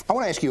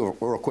to ask you a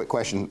real quick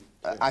question.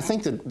 I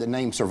think the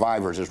name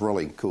Survivors is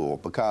really cool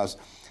because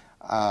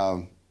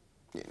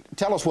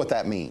tell us what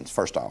that means,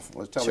 first off.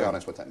 Let's tell the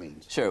audience what that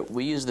means. Sure.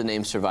 We use the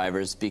name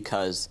Survivors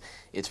because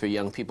it's for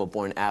young people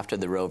born after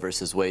the Roe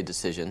versus Wade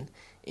decision.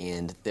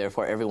 And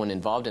therefore, everyone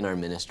involved in our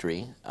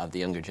ministry of the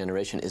younger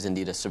generation is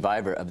indeed a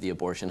survivor of the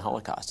abortion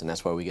Holocaust, and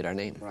that's where we get our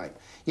name. Right.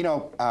 You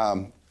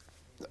know,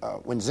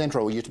 when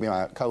Zentro used to be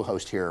my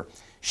co-host here,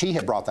 she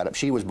had brought that up.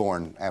 She was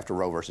born after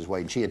Roe versus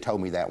Wade, and she had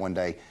told me that one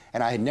day,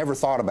 and I had never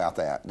thought about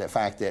that, the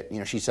fact that, you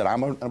know, she said,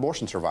 I'm an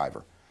abortion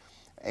survivor.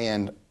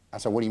 And I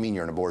said, what do you mean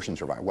you're an abortion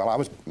survivor? Well,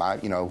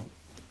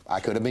 I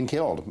could have been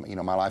killed. You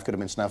know, my life could have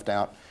been snuffed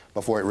out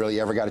before it really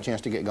ever got a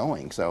chance to get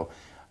going. So,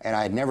 and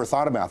I had never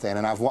thought about that,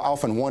 and I've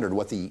often wondered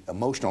what the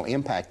emotional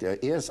impact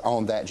is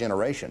on that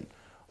generation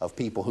of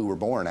people who were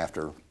born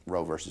after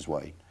Roe versus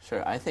Wade.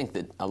 Sure, I think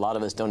that a lot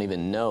of us don't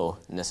even know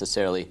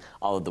necessarily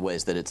all of the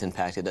ways that it's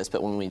impacted us,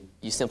 but when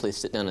you simply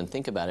sit down and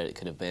think about it, it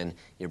could have been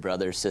your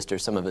brother or sister.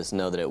 Some of us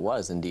know that it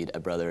was indeed a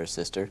brother or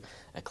sister,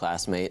 a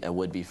classmate, a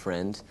would-be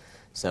friend.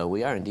 So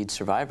we are indeed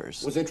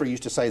survivors. Well, Zintra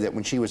used to say that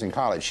when she was in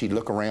college, she'd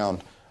look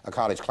around a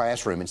college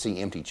classroom and see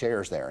empty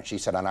chairs there. And she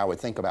said, and I would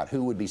think about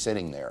who would be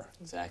sitting there.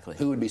 Exactly.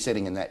 Who would be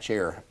sitting in that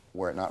chair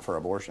were it not for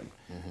abortion?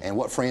 And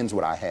what friends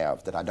would I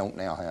have that I don't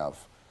now have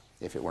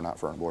if it were not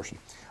for an abortion?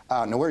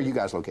 Now, where are you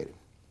guys located?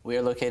 We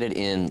are located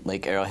in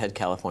Lake Arrowhead,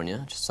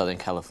 California, just Southern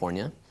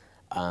California,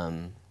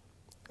 kind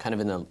of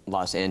in the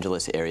Los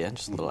Angeles area,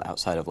 just a little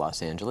outside of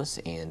Los Angeles.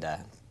 And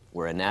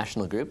we're a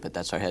national group, but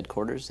that's our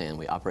headquarters, and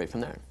we operate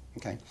from there.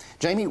 Okay.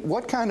 Jamie,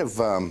 what kind of,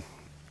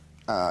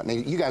 now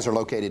you guys are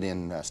located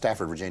in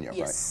Stafford, Virginia,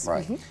 yes.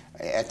 Right?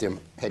 At the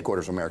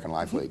headquarters of American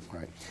Life League,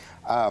 right?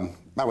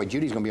 By the way,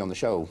 Judy's going to be on the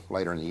show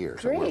later in the year,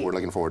 so we're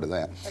looking forward to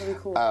that. That'll be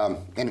cool.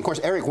 And of course,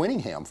 Eric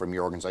Winningham from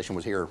your organization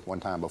was here one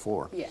time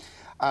before. Yeah.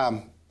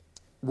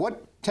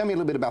 Tell me a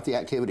little bit about the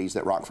activities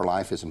that Rock for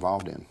Life is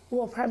involved in.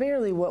 Well,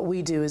 primarily what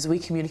we do is we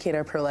communicate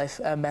our pro-life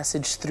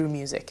message through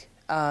music.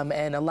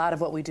 And a lot of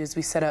what we do is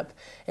we set up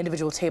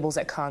individual tables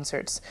at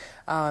concerts,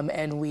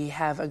 and we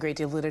have a great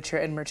deal of literature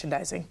and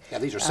merchandising. Yeah,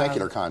 these are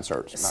secular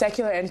concerts.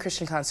 Secular and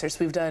Christian concerts.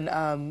 We've done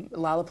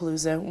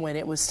Lollapalooza when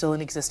it was still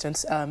in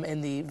existence in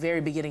the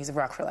very beginnings of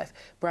Rock for Life.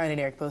 Brian and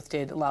Eric both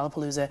did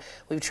Lollapalooza.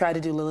 We've tried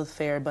to do Lilith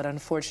Fair, but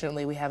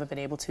unfortunately we haven't been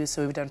able to,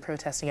 so we've done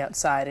protesting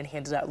outside and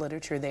handed out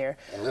literature there.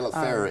 And Lilith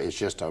Fair is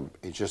just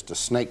a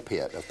snake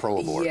pit of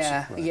pro-aborts.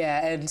 Yeah,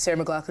 yeah, and Sarah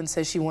McLachlan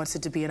says she wants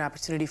it to be an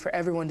opportunity for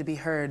everyone to be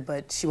heard,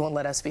 but she won't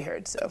let us be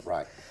heard, so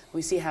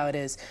we see how it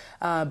is.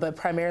 But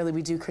primarily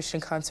we do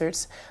Christian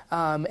concerts,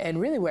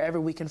 and really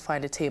wherever we can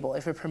find a table.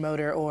 If a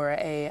promoter or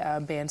a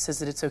band says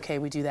that it's okay,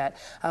 we do that.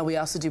 We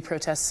also do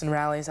protests and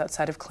rallies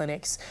outside of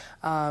clinics.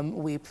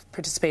 We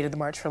participate in the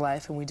March for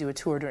Life, and we do a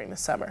tour during the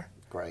summer.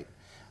 Great.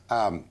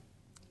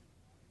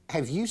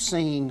 Have you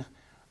seen,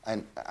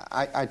 and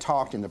I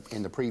talked in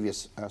the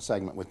previous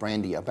segment with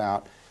Brandy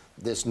about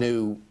this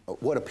new,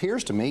 what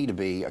appears to me to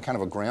be a kind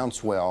of a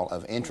groundswell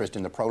of interest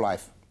in the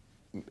pro-life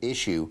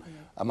issue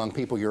among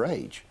people your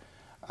age.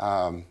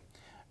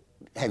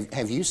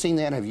 Have you seen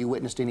that? Have you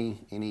witnessed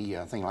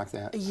anything like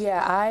that?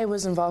 Yeah, I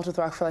was involved with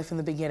Rock for Life in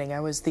the beginning.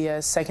 I was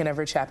the second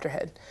ever chapter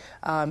head,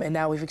 and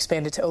now we've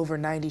expanded to over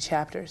 90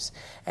 chapters.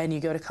 And you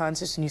go to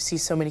concerts and you see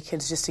so many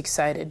kids just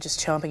excited, just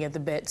chomping at the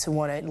bit to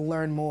want to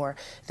learn more.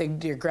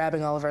 You're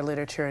grabbing all of our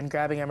literature and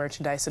grabbing our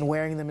merchandise and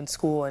wearing them in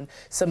school, and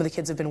some of the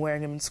kids have been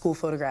wearing them in school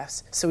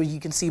photographs. So you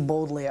can see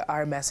boldly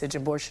our message,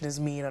 abortion is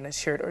mean, on a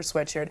shirt or a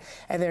sweatshirt,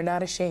 and they're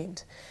not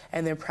ashamed.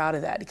 And they're proud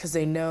of that because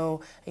they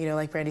know,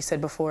 like Brandy said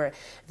before,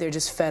 they're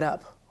just fed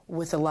up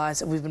with the lies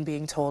that we've been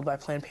being told by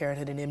Planned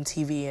Parenthood and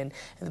MTV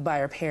and by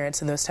our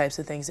parents and those types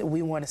of things, that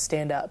we want to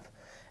stand up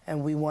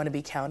and we want to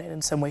be counted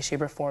in some way,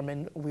 shape, or form,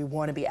 and we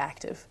want to be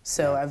active.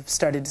 So I've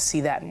started to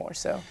see that more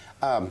so.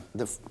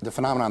 The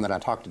phenomenon that I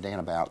talked to Dan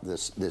about,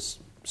 this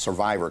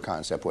survivor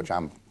concept, which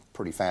I'm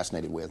pretty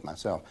fascinated with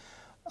myself,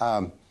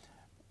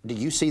 do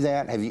you see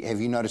that?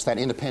 Have you noticed that,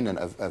 independent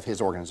of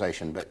his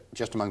organization, but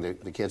just among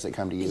the kids that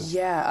come to you?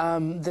 Yeah,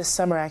 this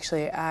summer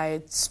actually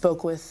I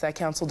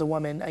counseled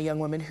a young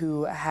woman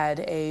who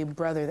had a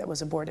brother that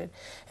was aborted,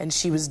 and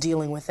she was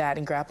dealing with that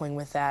and grappling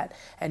with that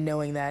and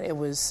knowing that it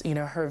was,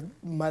 her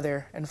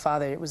mother and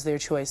father, it was their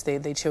choice.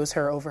 They chose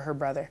her over her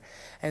brother.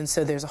 And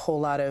so there's a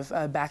whole lot of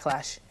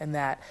backlash in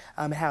that,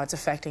 and how it's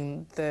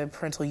affecting the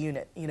parental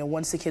unit.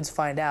 Once the kids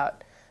find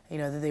out,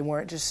 that they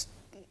weren't just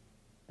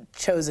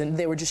chosen,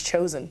 they were just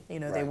chosen.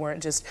 They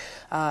weren't just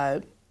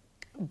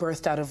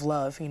birthed out of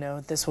love.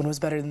 This one was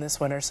better than this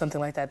one or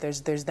something like that.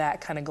 There's that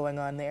kind of going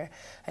on there,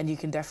 and you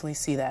can definitely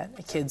see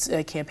that. Kids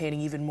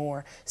campaigning even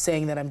more,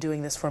 saying that I'm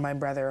doing this for my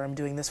brother, or I'm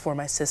doing this for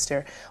my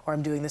sister, or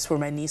I'm doing this for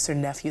my niece or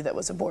nephew that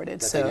was aborted.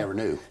 That they never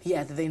knew.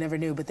 Yeah, that they never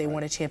knew, but they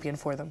want to champion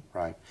for them.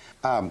 Right.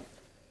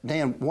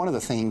 Dan, one of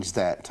the things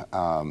that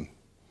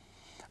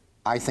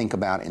I think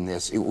about in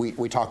this,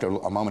 we talked a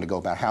moment ago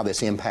about how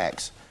this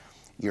impacts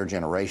your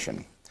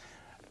generation.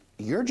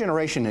 Your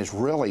generation is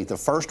really the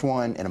first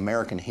one in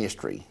American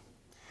history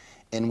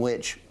in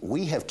which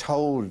we have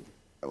told,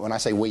 when I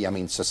say we, I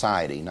mean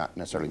society, not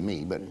necessarily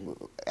me, but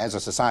as a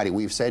society,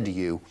 we've said to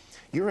you,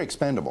 you're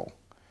expendable.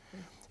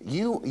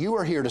 You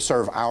are here to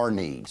serve our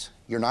needs.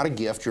 You're not a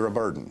gift, you're a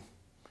burden.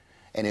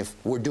 And if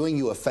we're doing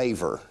you a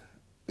favor,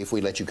 if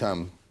we let you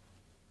come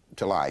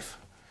to life,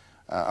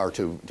 or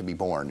to be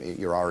born.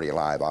 You're already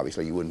alive,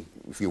 obviously. You wouldn't,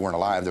 if you weren't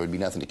alive, there would be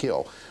nothing to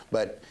kill.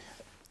 But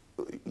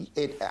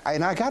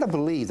and I got to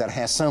believe that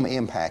has some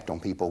impact on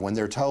people when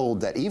they're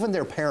told that even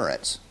their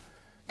parents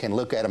can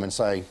look at them and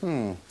say,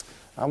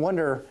 I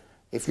wonder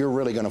if you're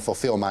really going to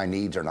fulfill my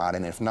needs or not,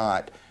 and if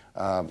not,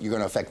 you're going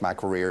to affect my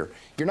career.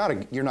 You're not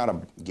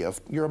a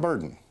gift, you're a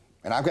burden.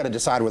 And I've got to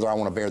decide whether I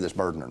want to bear this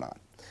burden or not.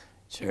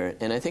 Sure,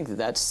 and I think that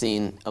that's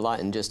seen a lot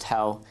in just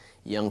how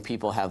young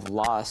people have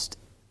lost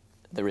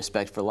the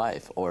respect for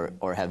life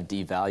or have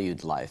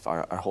devalued life.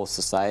 Our whole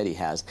society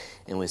has,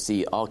 and we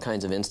see all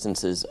kinds of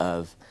instances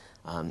of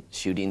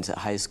shootings at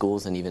high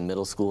schools and even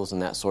middle schools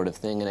and that sort of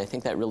thing, and I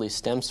think that really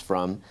stems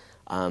from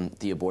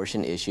the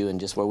abortion issue and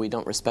just where we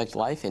don't respect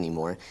life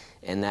anymore,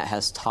 and that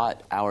has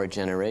taught our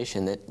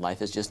generation that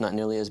life is just not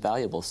nearly as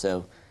valuable.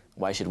 So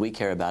why should we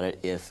care about it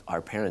if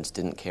our parents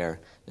didn't care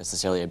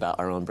necessarily about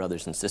our own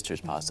brothers and sisters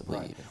possibly?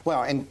 Right.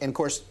 Well, and of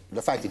course,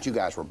 the fact that you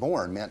guys were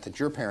born meant that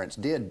your parents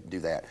did do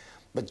that.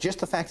 But just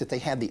the fact that they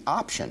had the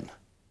option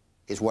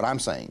is what I'm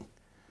saying.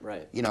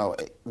 Right. You know,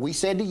 we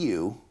said to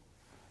you,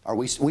 or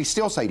we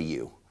still say to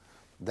you,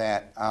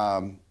 that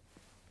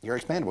you're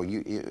expendable.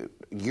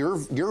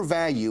 Your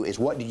value is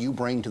what do you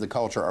bring to the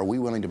culture? Are we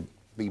willing to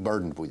be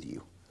burdened with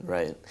you?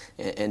 Right,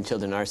 and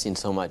children are seen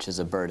so much as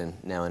a burden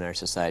now in our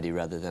society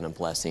rather than a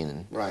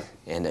blessing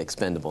and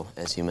expendable,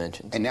 as you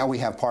mentioned. And now we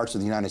have parts of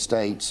the United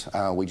States.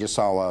 We just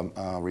saw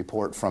a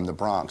report from the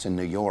Bronx in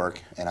New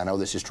York, and I know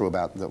this is true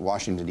about the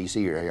Washington,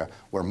 D.C. area,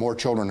 where more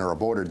children are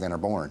aborted than are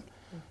born.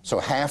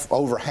 So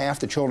over half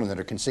the children that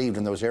are conceived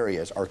in those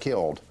areas are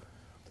killed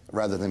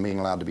rather than being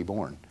allowed to be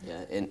born.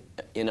 Yeah, and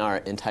in our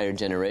entire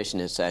generation,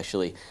 it's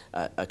actually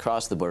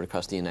across the board,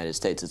 across the United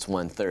States, it's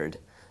 1/3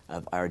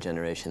 of our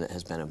generation that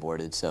has been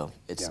aborted. So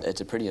it's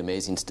a pretty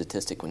amazing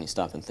statistic when you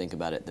stop and think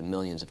about it, the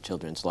millions of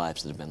children's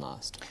lives that have been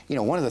lost. You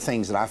know, one of the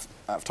things that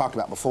I've talked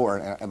about before,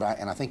 and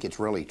I think it's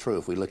really true,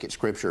 if we look at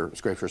Scripture,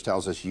 Scripture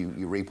tells us you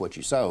reap what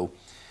you sow.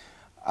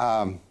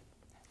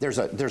 There's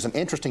an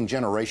interesting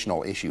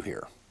generational issue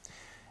here.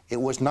 It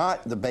was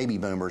not the baby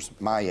boomers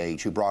my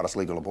age who brought us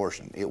legal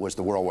abortion. It was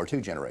the World War II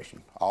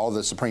generation. All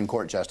the Supreme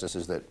Court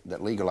justices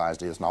that legalized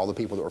this and all the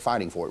people that were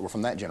fighting for it were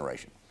from that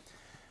generation.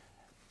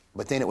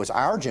 But then it was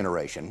our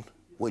generation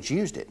which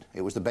used it.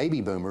 It was the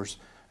baby boomers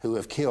who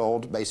have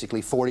killed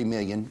basically 40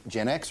 million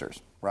Gen Xers,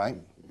 right?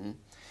 Mm-hmm.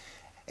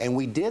 And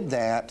we did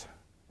that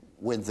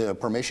with the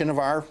permission of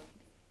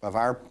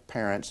our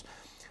parents,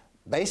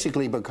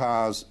 basically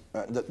because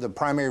the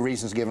primary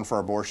reasons given for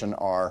abortion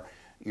are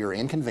you're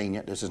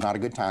inconvenient, this is not a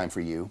good time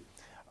for you,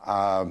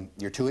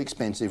 you're too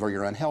expensive, or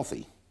you're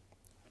unhealthy.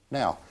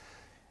 Now,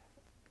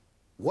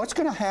 what's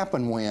going to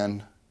happen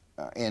when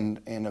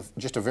in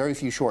just a very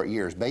few short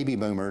years, baby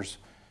boomers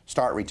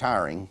start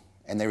retiring,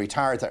 and they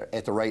retire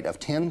at the rate of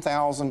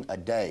 10,000 a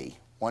day.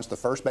 Once the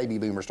first baby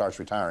boomer starts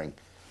retiring,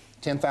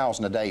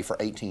 10,000 a day for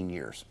 18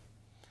 years.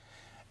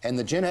 And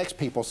the Gen X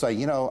people say,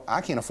 you know, I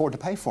can't afford to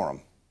pay for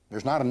them.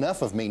 There's not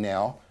enough of me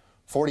now.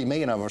 40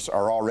 million of us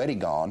are already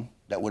gone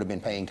that would have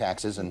been paying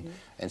taxes and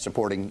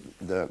supporting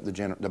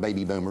the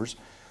baby boomers.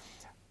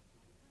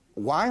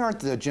 Why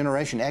aren't the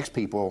Generation X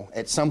people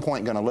at some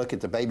point going to look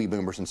at the baby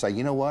boomers and say,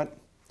 you know what?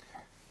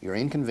 You're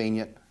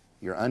inconvenient,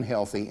 you're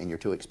unhealthy, and you're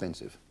too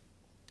expensive.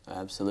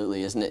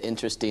 Absolutely. Isn't it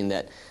interesting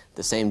that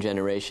the same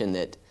generation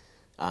that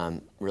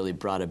really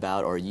brought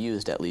about or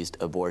used at least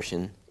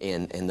abortion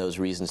and those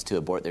reasons to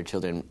abort their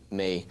children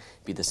may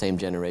be the same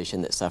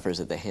generation that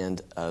suffers at the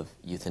hand of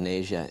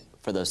euthanasia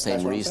for those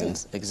same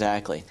reasons.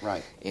 Exactly.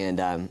 Right.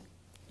 And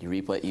you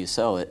reap what you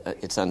sow.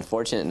 It's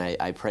unfortunate, and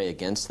I pray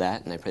against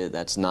that, and I pray that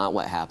that's not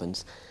what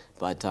happens.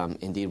 But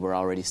indeed, we're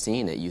already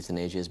seeing that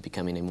euthanasia is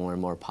becoming a more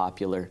and more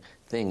popular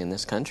thing in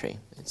this country.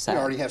 It's sad.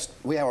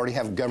 We already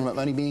have government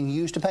money being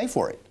used to pay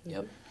for it.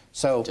 Yep.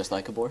 So just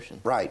like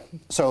abortion. Right.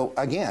 So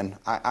again,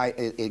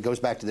 it goes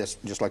back to this,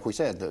 just like we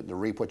said, the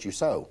reap what you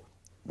sow.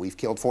 We've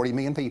killed 40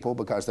 million people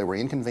because they were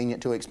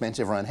inconvenient, too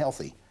expensive, or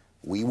unhealthy.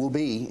 We will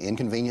be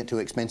inconvenient, too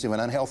expensive,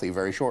 and unhealthy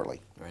very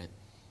shortly. Right.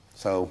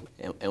 So.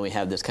 And we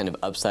have this kind of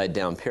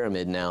upside-down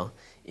pyramid now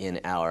in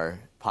our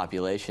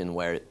population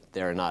where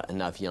there are not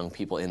enough young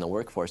people in the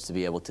workforce to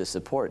be able to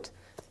support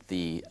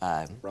the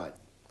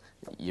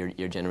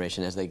your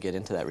generation as they get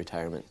into that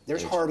retirement.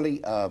 There's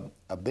hardly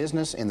a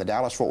business in the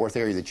Dallas-Fort Worth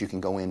area that you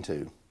can go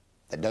into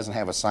that doesn't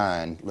have a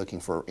sign looking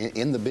for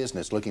in the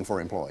business looking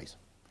for employees.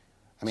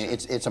 I mean,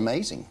 it's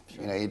amazing,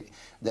 you know,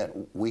 that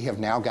we have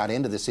now got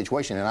into this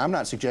situation. And I'm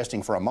not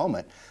suggesting for a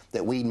moment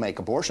that we make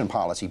abortion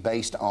policy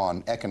based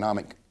on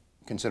economic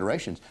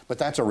considerations, but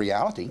that's a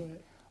reality.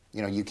 Right.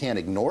 You know, you can't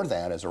ignore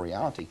that as a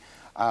reality.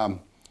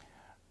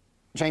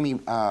 Jamie,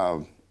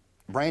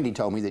 Brandy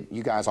told me that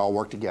you guys all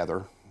work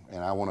together,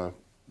 and I want to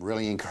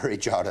really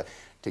encourage y'all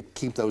to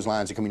keep those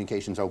lines of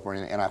communications open,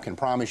 and I can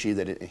promise you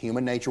that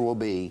human nature will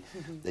be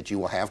that you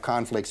will have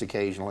conflicts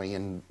occasionally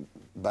and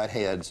butt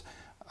heads.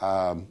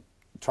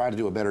 Try to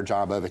do a better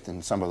job of it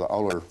than some of the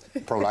older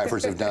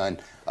pro-lifers have done,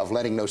 of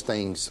letting those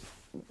things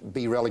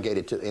be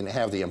relegated to and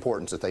have the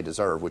importance that they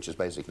deserve, which is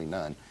basically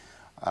none.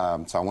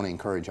 So I want to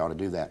encourage y'all to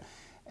do that.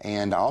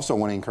 And I also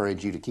want to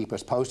encourage you to keep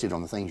us posted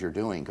on the things you're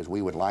doing, because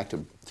we would like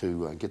to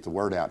get the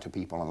word out to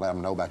people and let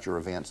them know about your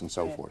events and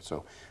so forth.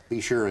 So be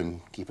sure and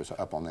keep us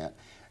up on that.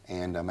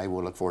 And maybe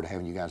we'll look forward to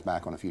having you guys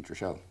back on a future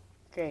show.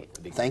 Great.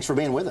 Thanks for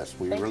being with us.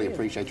 We really you.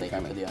 appreciate you Thank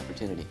coming. you for the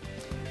opportunity.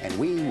 And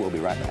we will be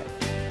right back.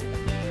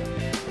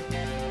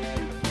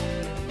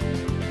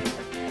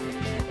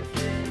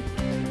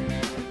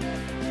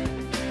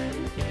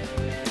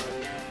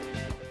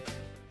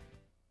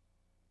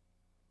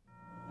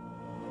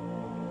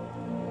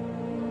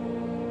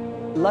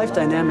 Life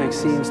Dynamics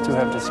seems to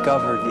have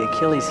discovered the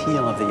Achilles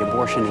heel of the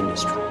abortion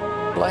industry.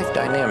 Life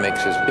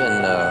Dynamics has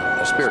been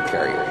a spirit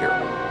carrier here.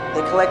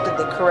 They collected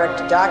the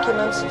correct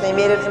documents. They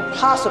made it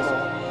impossible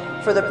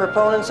for the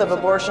proponents of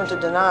abortion to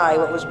deny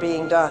what was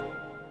being done.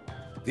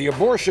 The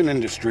abortion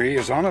industry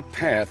is on a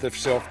path of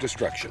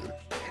self-destruction,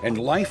 and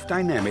Life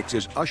Dynamics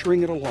is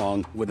ushering it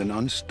along with an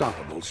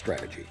unstoppable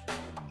strategy.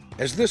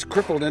 As this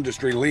crippled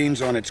industry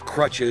leans on its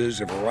crutches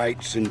of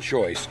rights and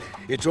choice,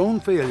 its own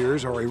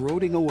failures are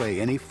eroding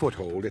away any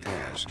foothold it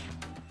has.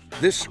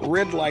 This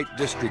red light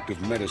district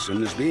of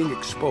medicine is being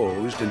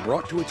exposed and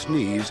brought to its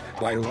knees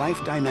by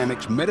Life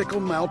Dynamics' medical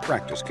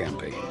malpractice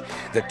campaign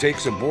that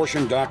takes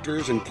abortion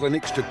doctors and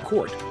clinics to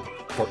court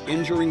for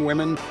injuring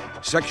women,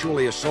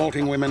 sexually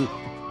assaulting women,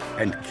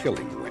 and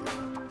killing women.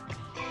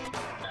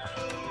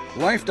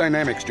 Life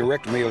Dynamics'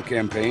 direct mail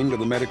campaign to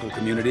the medical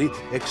community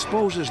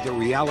exposes the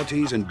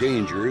realities and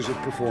dangers of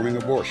performing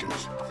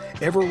abortions,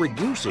 ever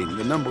reducing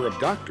the number of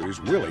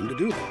doctors willing to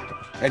do them.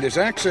 And as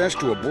access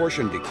to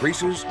abortion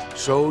decreases,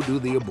 so do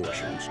the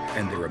abortions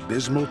and their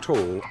abysmal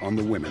toll on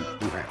the women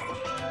who have them.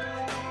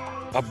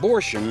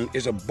 Abortion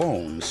is a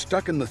bone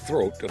stuck in the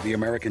throat of the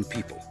American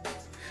people.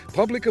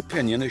 Public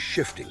opinion is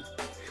shifting.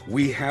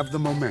 We have the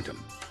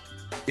momentum.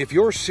 If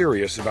you're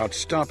serious about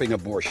stopping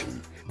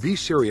abortion, be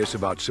serious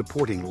about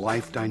supporting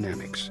Life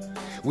Dynamics.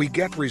 We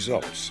get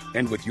results,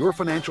 and with your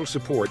financial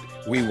support,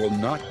 we will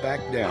not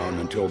back down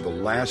until the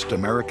last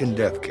American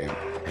death camp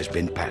has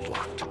been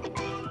padlocked.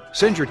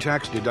 Send your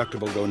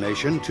tax-deductible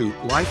donation to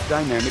Life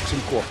Dynamics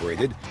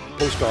Incorporated,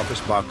 Post Office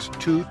Box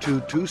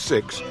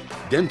 2226,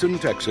 Denton,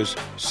 Texas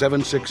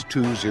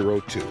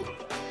 76202.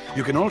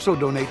 You can also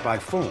donate by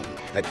phone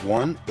at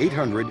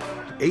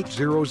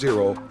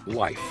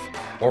 1-800-800-LIFE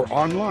or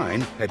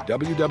online at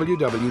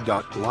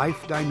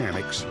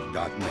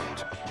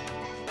www.lifedynamics.net.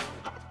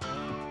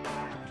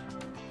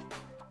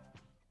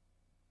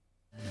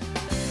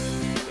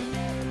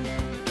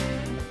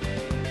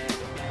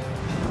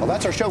 Well,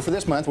 that's our show for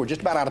this month. We're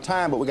just about out of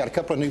time, but we got a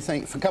couple of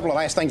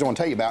last things I want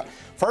to tell you about.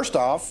 First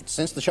off,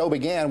 since the show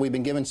began, we've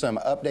been given some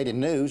updated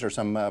news, or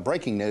some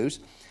breaking news.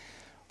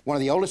 One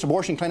of the oldest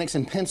abortion clinics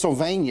in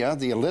Pennsylvania,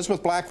 the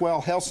Elizabeth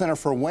Blackwell Health Center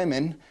for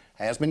Women,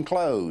 has been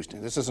closed.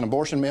 This is an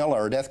abortion mill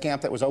or a death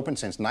camp that was open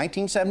since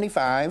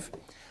 1975.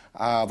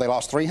 They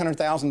lost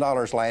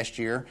 $300,000 last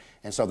year,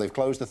 and so they've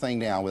closed the thing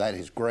down. Well, that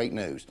is great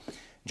news.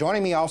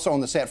 Joining me also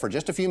on the set for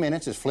just a few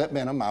minutes is Flip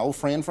Benham, my old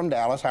friend from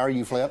Dallas. How are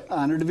you, Flip?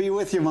 Honored to be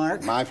with you,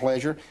 Mark. My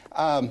pleasure.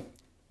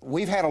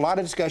 We've had a lot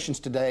of discussions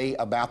today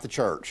about the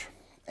church,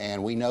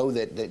 and we know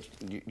that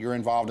you're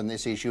involved in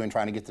this issue and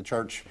trying to get the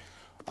church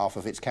off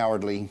of its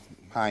cowardly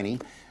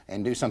hiney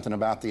and do something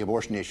about the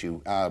abortion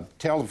issue.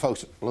 Tell the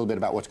folks a little bit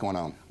about what's going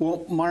on.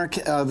 Well, Mark,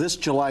 this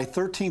July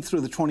 13th through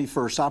the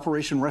 21st,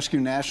 Operation Rescue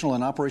National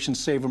and Operation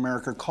Save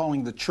America are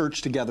calling the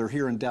church together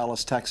here in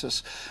Dallas,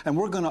 Texas. And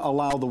we're going to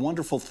allow the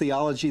wonderful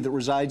theology that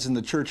resides in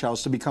the church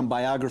house to become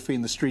biography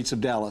in the streets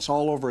of Dallas.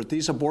 All over at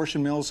these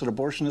abortion mills, at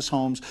abortionist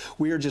homes,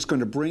 we are just going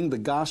to bring the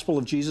gospel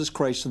of Jesus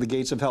Christ to the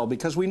gates of hell.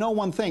 Because we know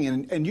one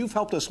thing, and you've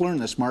helped us learn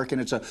this, Mark,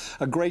 and it's a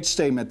great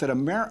statement,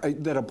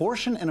 that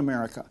abortion in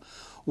America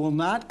will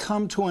not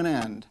come to an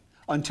end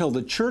until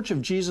the Church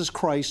of Jesus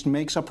Christ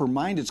makes up her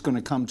mind it's going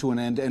to come to an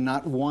end, and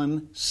not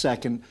 1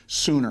 second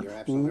sooner. You're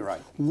absolutely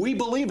right. We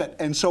believe it,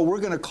 and so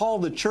we're going to call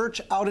the church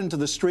out into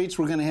the streets.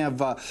 We're going to have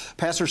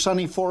Pastor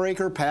Sonny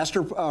Foraker,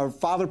 Pastor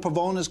Father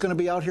Pavone is going to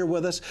be out here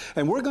with us,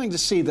 and we're going to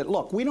see that,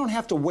 look, we don't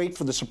have to wait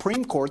for the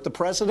Supreme Court, the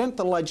president,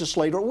 the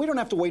legislator. We don't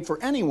have to wait for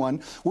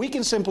anyone. We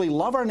can simply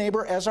love our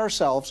neighbor as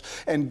ourselves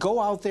and go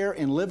out there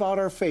and live out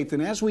our faith,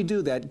 and as we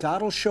do that,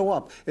 God will show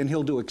up, and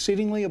he'll do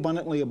exceedingly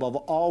abundantly above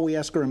all we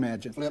ask or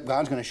imagine. Flip,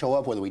 God's going to show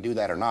up whether we do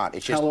that or not.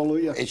 It's just,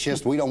 hallelujah. It's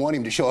just we don't want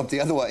him to show up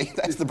the other way.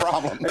 That's the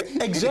problem.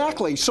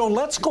 Exactly. So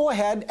let's go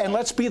ahead and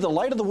let's be the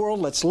light of the world.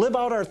 Let's live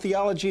out our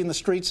theology in the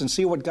streets and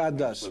see what God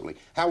does. Absolutely.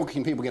 How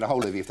can people get a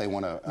hold of you if they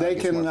want to? They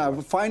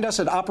can find us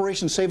at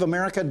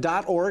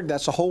OperationSaveAmerica.org.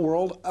 That's the whole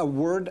world. A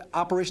word,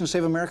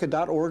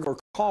 OperationSaveAmerica.org, or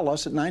call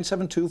us at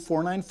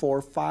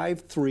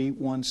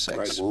 972-494-5316.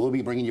 Great. Well, we'll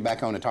be bringing you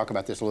back on to talk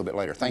about this a little bit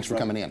later. Thanks for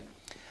coming in.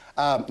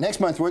 Next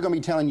month, we're going to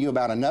be telling you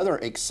about another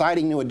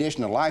exciting new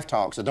edition of Life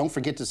Talk, so don't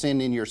forget to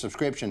send in your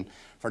subscription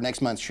for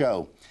next month's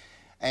show.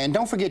 And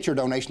don't forget your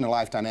donation to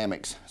Life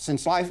Dynamics.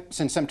 Since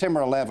September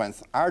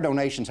 11th, our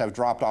donations have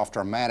dropped off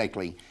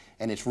dramatically,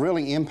 and it's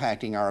really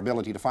impacting our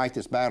ability to fight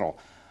this battle.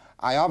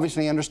 I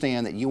obviously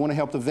understand that you want to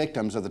help the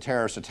victims of the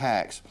terrorist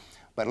attacks,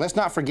 But let's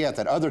not forget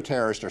that other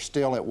terrorists are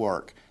still at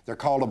work. They're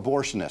called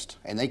abortionists,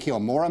 and they kill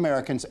more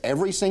Americans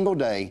every single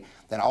day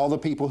than all the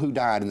people who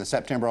died in the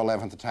September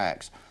 11th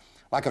attacks.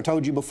 Like I've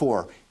told you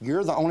before,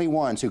 you're the only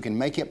ones who can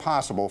make it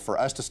possible for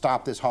us to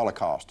stop this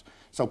Holocaust.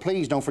 So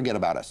please don't forget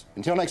about us.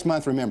 Until next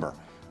month, remember,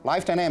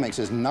 Life Dynamics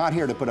is not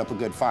here to put up a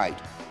good fight.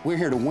 We're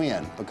here to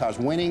win, because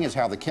winning is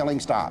how the killing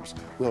stops.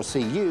 We'll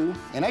see you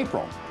in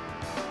April.